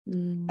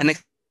 And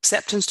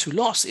acceptance to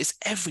loss is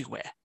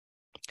everywhere,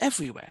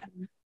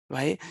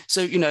 right?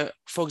 So,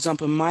 for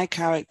example, my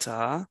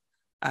character,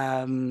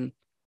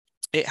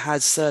 it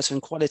has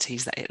certain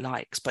qualities that it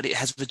likes, but it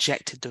has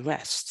rejected the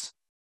rest,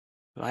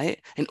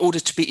 right? In order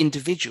to be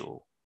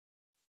individual,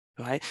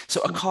 right?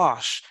 So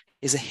Akash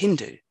is a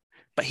Hindu,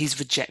 but he's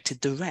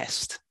rejected the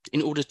rest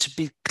in order to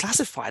be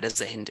classified as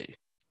a Hindu,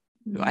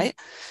 right?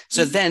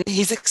 So then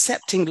he's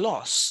accepting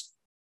loss.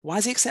 Why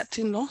is he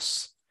accepting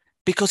loss?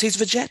 Because he's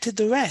rejected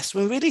the rest,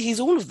 when really he's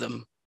all of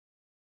them,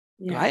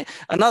 right?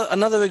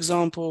 Another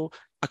example,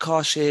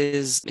 Akash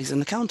he's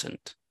an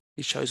accountant.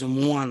 He's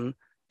chosen one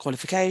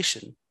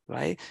qualification,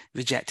 right?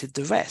 Rejected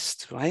the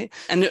rest, right?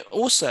 And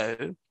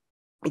also,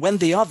 when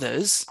the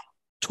others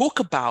talk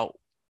about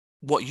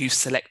what you've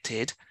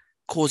selected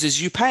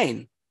causes you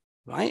pain,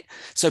 right?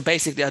 So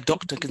basically, a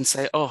doctor can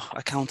say, oh,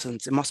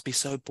 accountants, it must be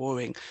so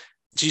boring.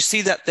 Do you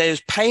see that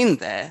there's pain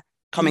there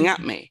coming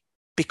at me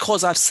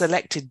because I've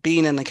selected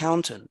being an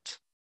accountant,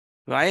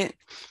 right?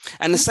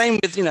 And the same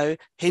with,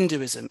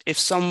 Hinduism. If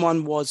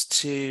someone was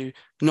to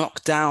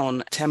knock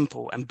down a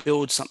temple and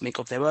build something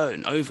of their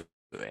own over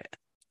it,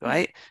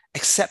 right?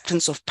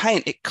 Acceptance of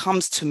pain, it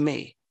comes to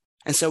me.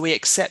 And so we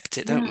accept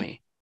it, don't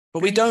we?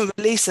 But we don't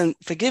release and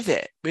forgive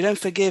it. We don't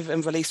forgive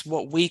and release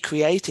what we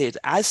created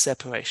as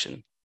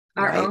separation.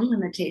 Our own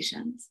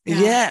limitations.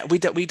 Yeah, we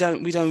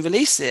don't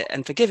release it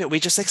and forgive it. We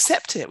just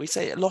accept it. We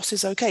say loss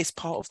is okay. It's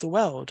part of the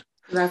world.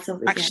 That's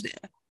what we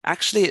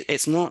actually,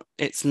 it's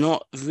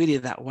not really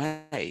that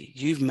way.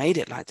 You've made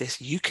it like this.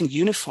 You can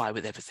unify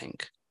with everything.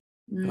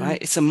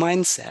 Right, it's a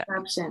mindset.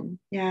 Perception.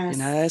 Yes.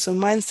 It's a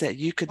mindset.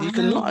 You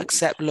cannot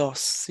accept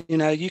loss.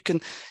 You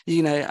can.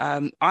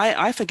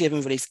 I forgive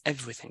and release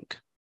everything.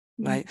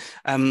 Right.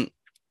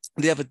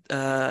 The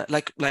other,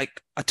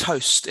 like a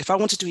toast. If I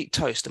wanted to eat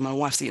toast and my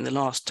wife's eating the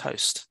last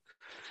toast,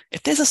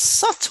 if there's a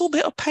subtle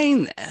bit of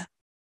pain there,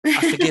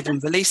 I forgive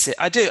and release it.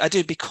 I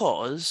do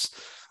because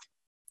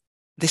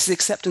this is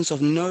acceptance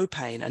of no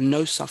pain and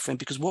no suffering.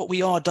 Because what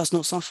we are does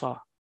not suffer.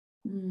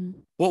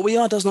 What we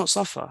are does not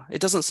suffer.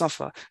 It doesn't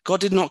suffer.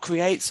 God did not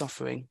create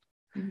suffering.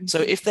 So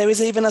if there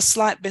is even a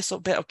slight bit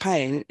of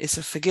pain, it's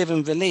a forgive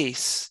and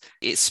release.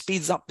 It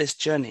speeds up this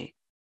journey.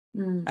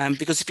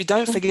 Because if you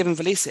don't forgive and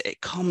release it, it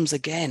comes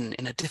again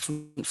in a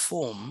different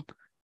form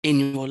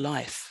in your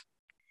life.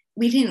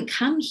 We didn't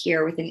come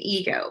here with an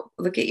ego.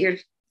 Look at your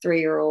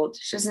 3-year-old.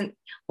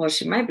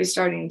 She might be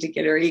starting to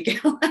get her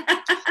ego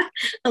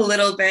a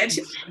little bit.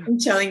 I'm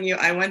telling you,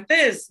 I want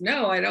this.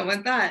 No, I don't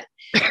want that.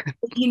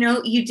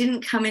 You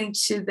didn't come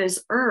into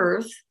this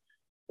earth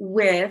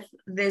with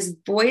this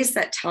voice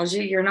that tells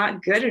you you're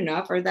not good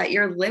enough or that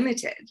you're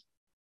limited.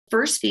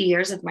 First few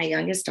years of my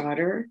youngest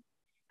daughter,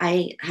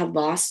 I had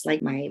lost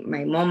my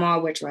mama,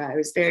 which I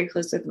was very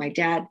close with my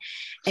dad,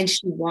 and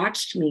she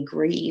watched me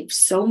grieve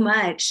so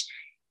much,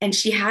 and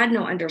she had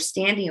no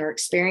understanding or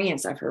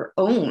experience of her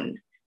own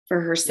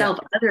for herself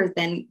other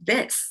than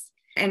this.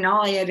 And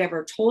all I had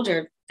ever told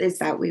her is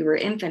that we were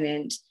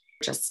infinite,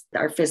 just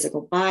our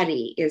physical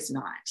body is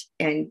not,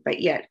 but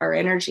yet our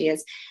energy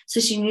is. So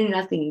she knew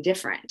nothing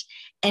different.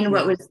 And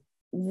what was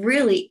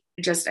really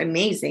just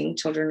amazing,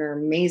 children are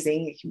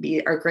amazing, it can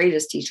be our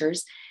greatest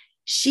teachers.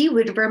 She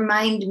would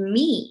remind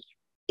me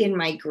in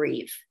my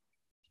grief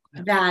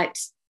that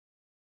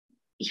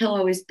he'll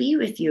always be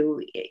with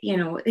you.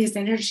 His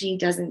energy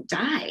doesn't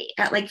die.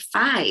 At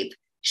 5,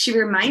 she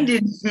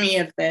reminded me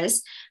of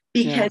this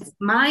because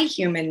my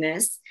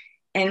humanness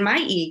and my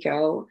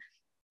ego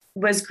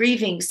was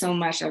grieving so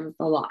much of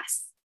the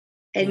loss.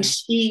 And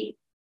she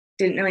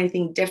didn't know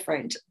anything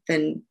different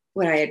than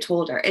what I had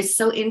told her. It's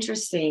so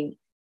interesting,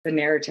 the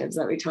narratives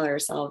that we tell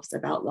ourselves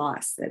about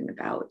loss and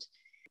about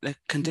the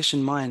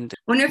conditioned mind.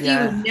 Wonder if you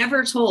were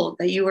never told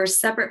that you were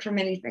separate from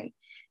anything,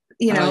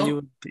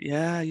 you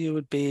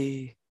would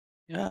be,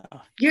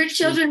 your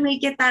children may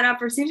get that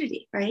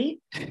opportunity, right?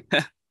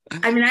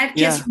 I mean, I have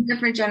kids from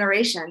different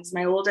generations.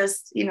 My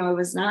oldest, it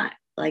was not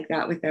like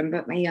that with them,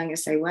 but my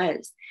youngest I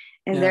was.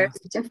 And there's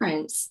a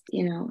difference,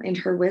 in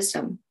her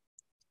wisdom.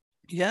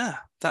 Yeah,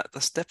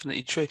 that's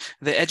definitely true.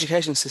 The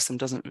education system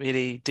doesn't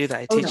really do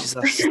that. It teaches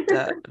us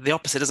the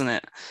opposite, doesn't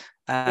it?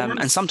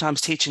 And sometimes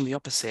teaching the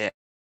opposite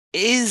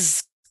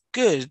is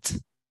good.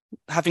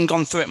 Having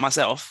gone through it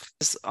myself,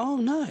 oh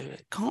no,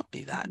 it can't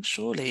be that,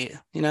 surely,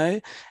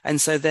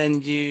 And so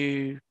then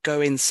you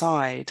go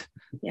inside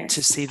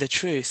to see the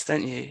truth,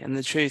 don't you? And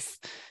the truth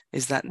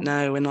is that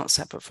no, we're not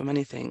separate from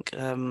anything.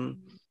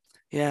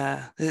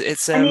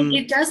 It's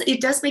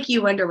it does make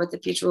you wonder what the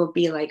future will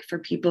be like for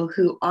people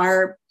who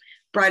are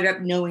brought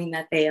up knowing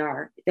that they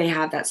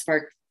have that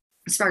spark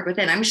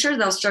within. I'm sure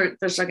they're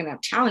still going to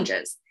have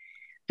challenges,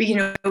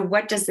 but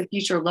what does the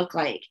future look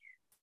like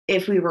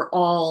if we were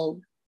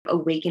all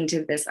awakened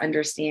to this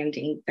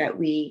understanding that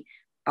we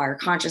are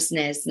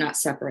consciousness, not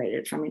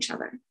separated from each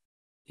other?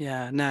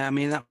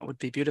 That would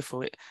be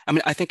beautiful.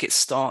 I think it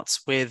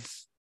starts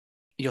with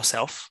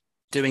yourself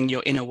doing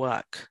your inner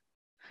work.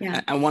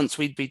 And once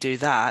we do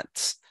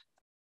that,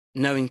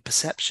 knowing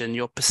perception,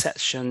 your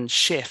perception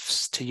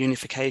shifts to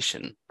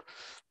unification,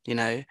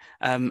 and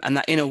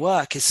that inner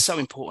work is so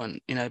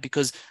important,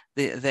 because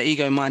the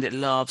ego mind, it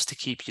loves to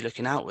keep you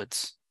looking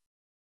outwards,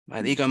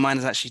 right? The ego mind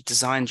has actually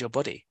designed your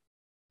body,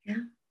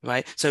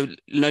 right? So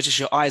notice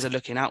your eyes are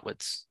looking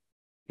outwards.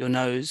 Your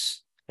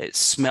nose, it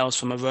smells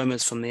from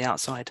aromas from the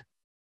outside.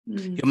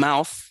 Your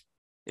mouth,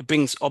 it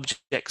brings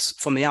objects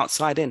from the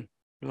outside in,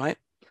 right?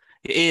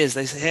 Your ears,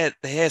 they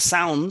hear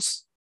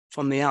sounds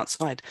from the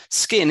outside.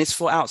 Skin is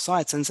for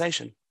outside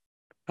sensation,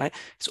 right?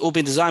 It's all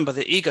been designed by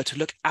the ego to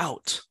look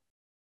out,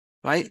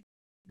 right?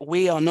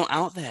 We are not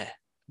out there.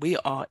 We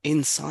are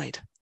inside.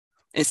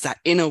 It's that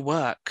inner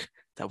work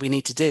that we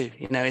need to do.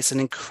 You know, it's an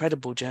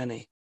incredible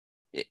journey.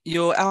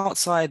 Your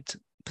outside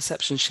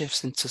perception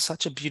shifts into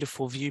such a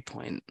beautiful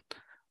viewpoint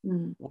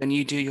when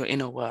you do your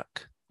inner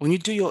work. When you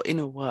do your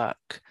inner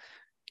work,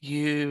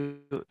 you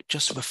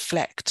just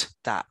reflect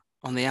that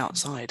on the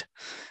outside.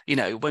 You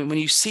know, when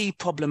you see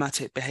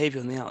problematic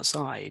behavior on the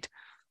outside,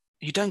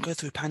 you don't go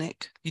through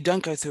panic. You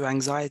don't go through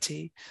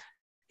anxiety.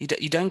 You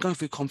don't go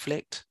through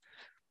conflict,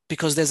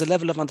 because there's a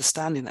level of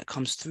understanding that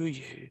comes through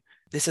you.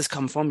 This has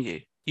come from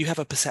you. You have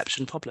a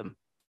perception problem.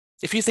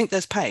 If you think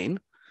there's pain,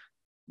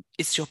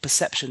 it's your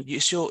perception.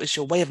 It's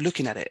your way of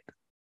looking at it,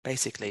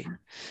 basically.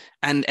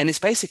 And it's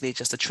basically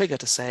just a trigger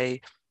to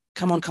say,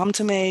 come on, come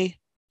to me,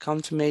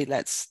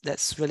 let's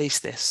release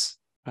this,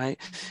 right?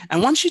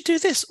 And once you do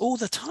this all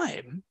the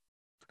time,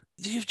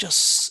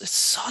 it's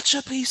such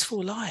a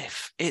peaceful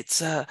life.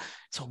 It's a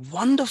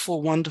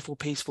wonderful, wonderful,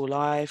 peaceful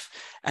life.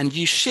 And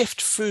you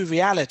shift through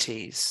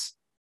realities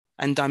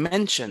and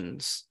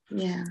dimensions,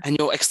 and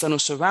your external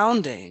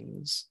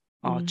surroundings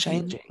are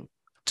changing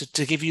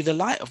to give you the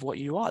light of what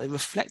you are. They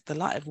reflect the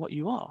light of what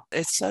you are.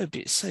 It's so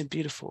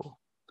beautiful.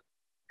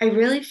 I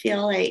really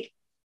feel like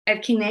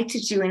I've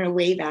connected you in a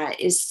way that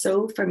is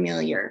so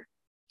familiar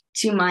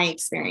to my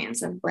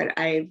experience of what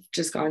I've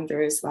just gone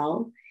through as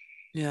well.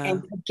 Yeah.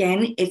 And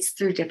again, it's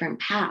through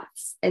different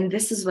paths. And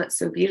this is what's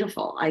so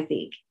beautiful, I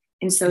think,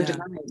 and so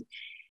divine.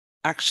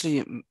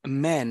 Actually,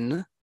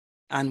 men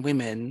and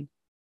women,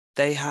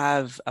 they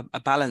have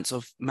a balance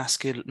of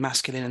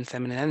masculine and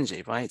feminine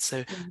energy, right?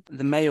 So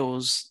the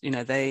males, you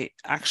know, they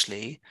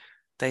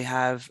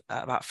have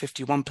about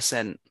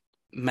 51%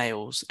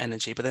 males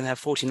energy, but then they have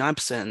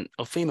 49%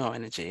 of female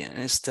energy, and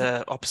it's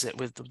the opposite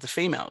with the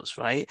females,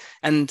 right?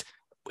 And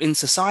in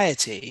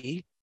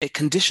society, it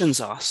conditions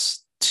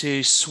us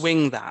to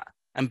swing that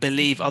and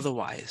believe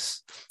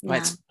otherwise,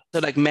 right? So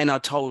like men are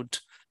told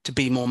to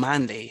be more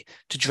manly,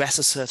 to dress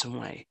a certain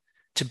way,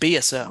 to be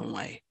a certain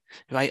way,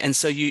 right? And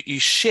so you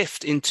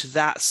shift into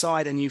that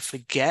side and you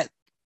forget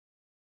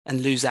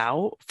and lose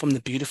out from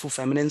the beautiful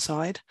feminine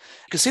side.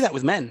 You can see that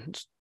with men.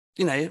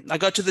 You know, I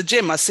go to the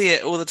gym, I see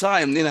it all the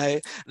time, you know,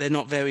 they're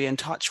not very in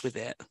touch with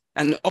it.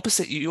 And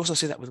opposite, you also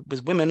see that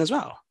with women as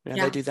well. You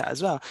know, they do that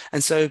as well.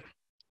 And so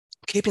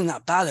keeping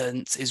that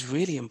balance is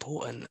really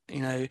important, you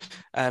know,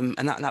 and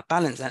that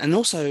balance, and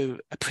also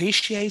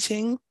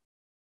appreciating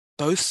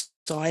both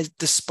sides.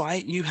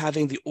 Despite you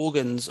having the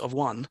organs of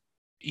one,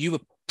 you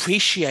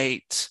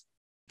appreciate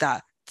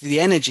that, the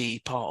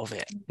energy part of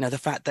it, you know, the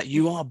fact that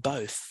you are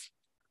both.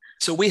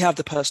 So we have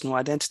the personal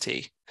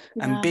identity,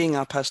 and being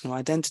our personal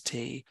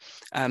identity,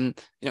 you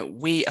know,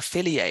 we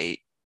affiliate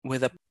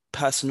with a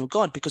personal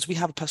God because we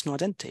have a personal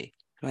identity,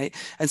 right?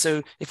 And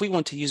so if we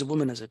want to use a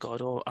woman as a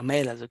God or a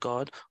male as a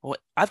God, or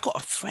I've got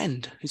a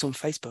friend who's on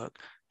Facebook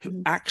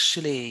who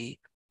actually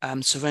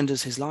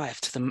surrenders his life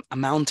to a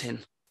mountain.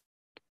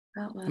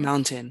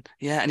 Mountain,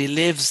 and he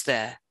lives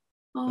there,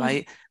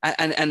 right?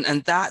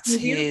 And that's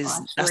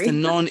that's the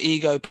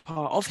non-ego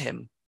part of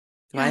him,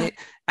 right?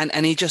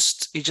 And he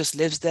just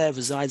lives there,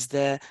 resides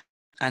there,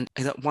 and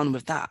is at one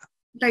with that.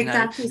 Like, you know,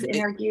 that's his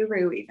inner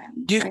guru,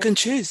 even. You can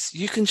choose.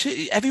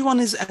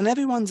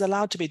 Everyone's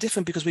allowed to be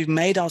different because we've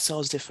made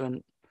ourselves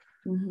different,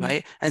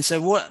 right? And so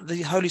what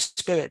the Holy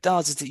Spirit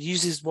does is it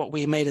uses what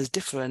we made as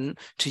different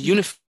to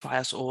unify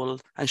us all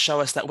and show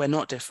us that we're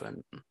not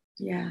different.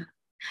 Yeah.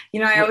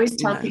 You know, I always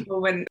tell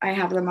people when I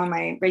have them on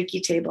my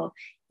Reiki table,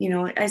 you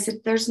know, I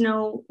said, there's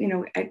no, you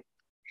know, a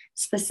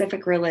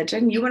specific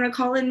religion. You want to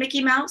call in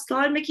Mickey Mouse?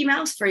 Call in Mickey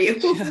Mouse for you.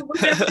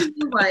 Whatever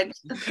you want.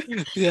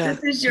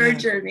 This is your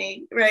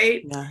journey,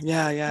 right?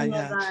 Yeah.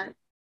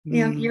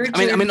 Your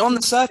I mean, on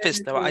the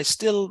surface, though, I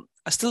still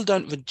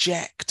don't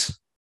reject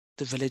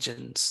the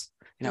religions.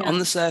 You know, on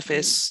the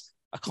surface,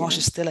 Akash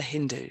is still a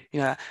Hindu.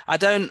 You know,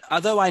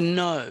 although I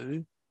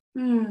know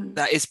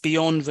that it's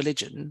beyond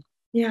religion.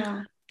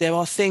 Yeah. There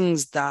are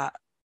things that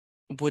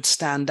would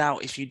stand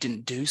out if you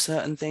didn't do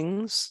certain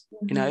things.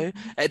 You know,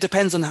 it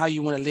depends on how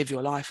you want to live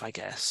your life, I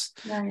guess.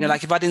 Right. You know,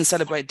 like if I didn't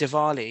celebrate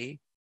Diwali,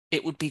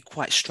 it would be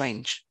quite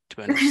strange, to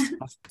be honest.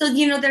 So,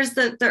 you know, there's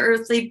the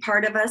earthly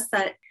part of us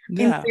that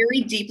is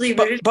very deeply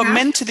rooted. But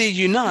mentally,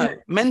 you know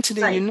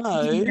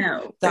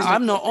that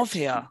I'm not of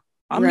here.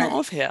 I'm not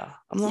of here.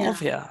 I'm not of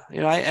here.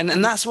 Right?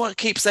 And that's what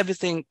keeps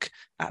everything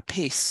at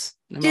peace.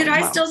 Dude,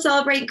 I still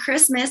celebrate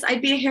Christmas.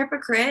 I'd be a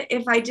hypocrite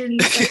if I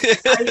didn't.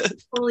 I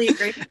fully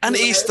agree. And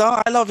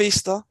Easter. I love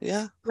Easter.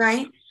 Yeah.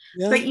 Right.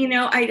 But,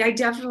 I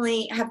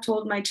definitely have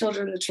told my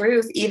children the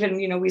truth.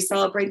 Even, we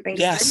celebrate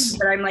Thanksgiving, Yes.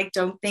 but I'm like,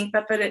 don't think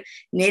that the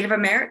Native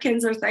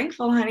Americans are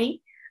thankful,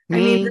 honey. I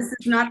mean, this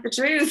is not the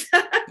truth.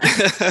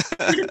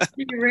 Let's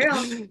be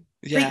real.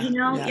 Yeah,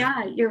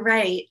 but you're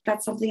right.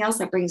 That's something else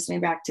that brings me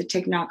back to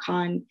Thich Nhat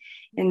Hanh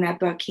in that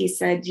book. He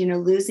said,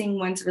 losing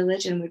one's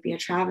religion would be a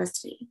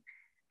travesty.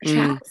 A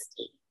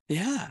travesty.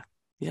 Yeah,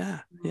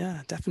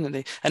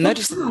 definitely. And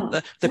notice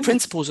the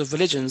principles of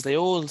religions, they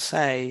all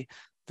say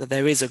that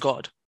there is a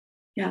God.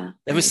 Yeah.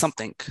 There is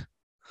something.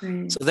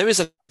 Right. So there is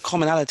a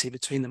commonality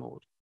between them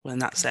all. Well, in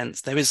that sense,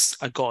 there is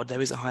a God,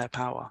 there is a higher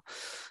power.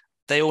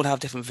 They all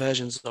have different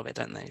versions of it,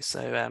 don't they?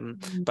 So,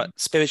 but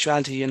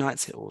spirituality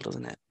unites it all,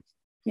 doesn't it?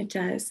 It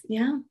does.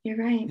 Yeah, you're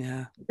right.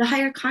 Yeah. The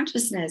higher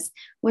consciousness.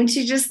 Once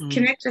you just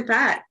connect with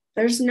that,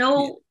 there's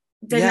no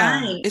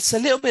denying. Yeah, it's a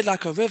little bit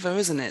like a river,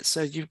 isn't it?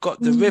 So you've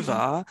got the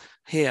river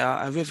here,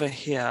 a river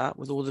here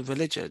with all the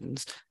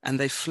religions, and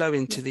they flow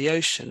into the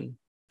ocean.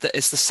 That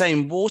it's the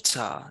same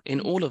water in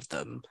all of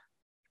them.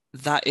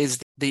 That is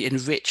the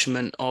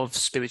enrichment of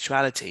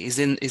spirituality.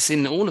 It's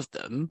in all of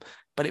them,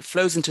 but it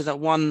flows into that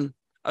one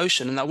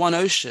ocean, and that one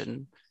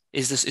ocean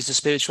is the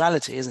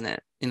spirituality, isn't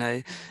it?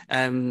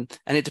 And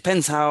it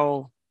depends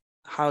how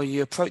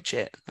you approach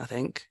it, I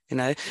think.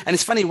 And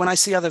it's funny when I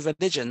see other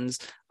religions,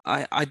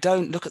 I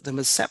don't look at them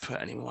as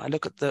separate anymore. I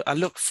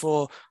look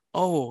for,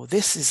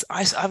 this is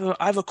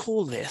I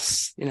recall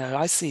this.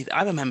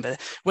 I remember.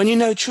 When you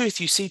know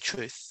truth, you see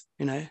truth.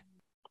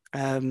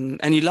 And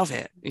you love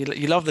it.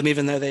 You love them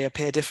even though they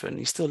appear different.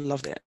 You still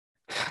loved it.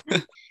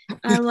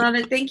 I love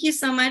it. Thank you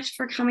so much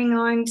for coming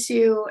on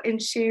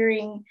and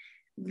sharing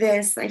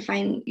this. I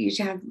find you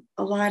to have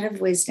a lot of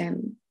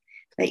wisdom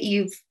that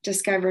you've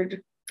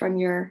discovered from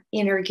your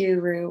inner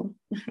guru.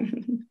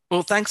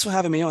 Well, thanks for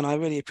having me on. I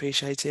really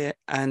appreciate it.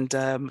 And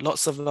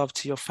lots of love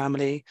to your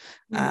family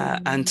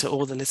and to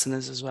all the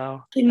listeners as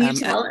well. Can you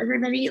tell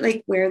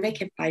everybody where they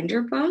can find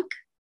your book?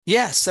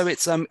 Yeah, so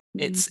it's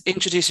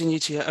introducing you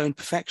to your own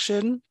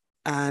perfection,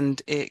 and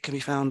it can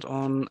be found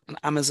on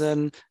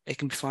Amazon. It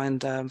can be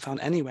found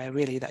anywhere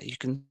really that you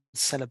can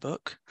sell a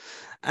book.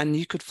 And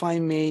you could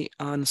find me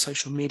on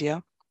social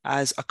media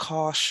as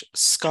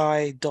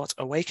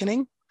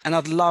akashsky.awakening. And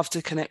I'd love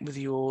to connect with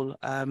you all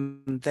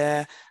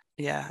there.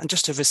 Yeah, and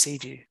just to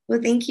receive you.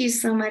 Well, thank you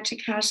so much,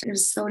 Akash. It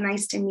was so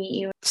nice to meet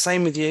you.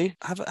 Same with you.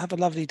 Have a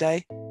lovely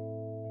day.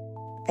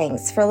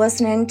 Thanks for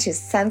listening to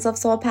Sense of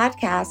Soul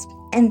podcast,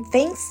 and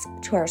thanks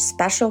to our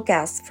special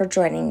guests for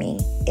joining me.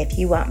 If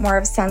you want more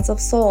of Sense of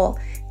Soul,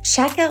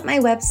 check out my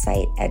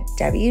website at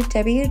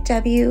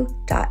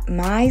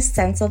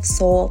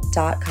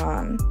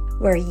www.mysenseofsoul.com,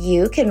 where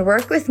you can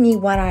work with me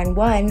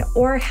one-on-one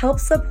or help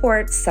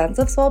support Sense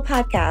of Soul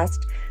podcast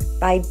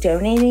by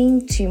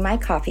donating to my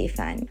coffee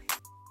fund.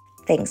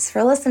 Thanks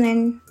for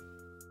listening.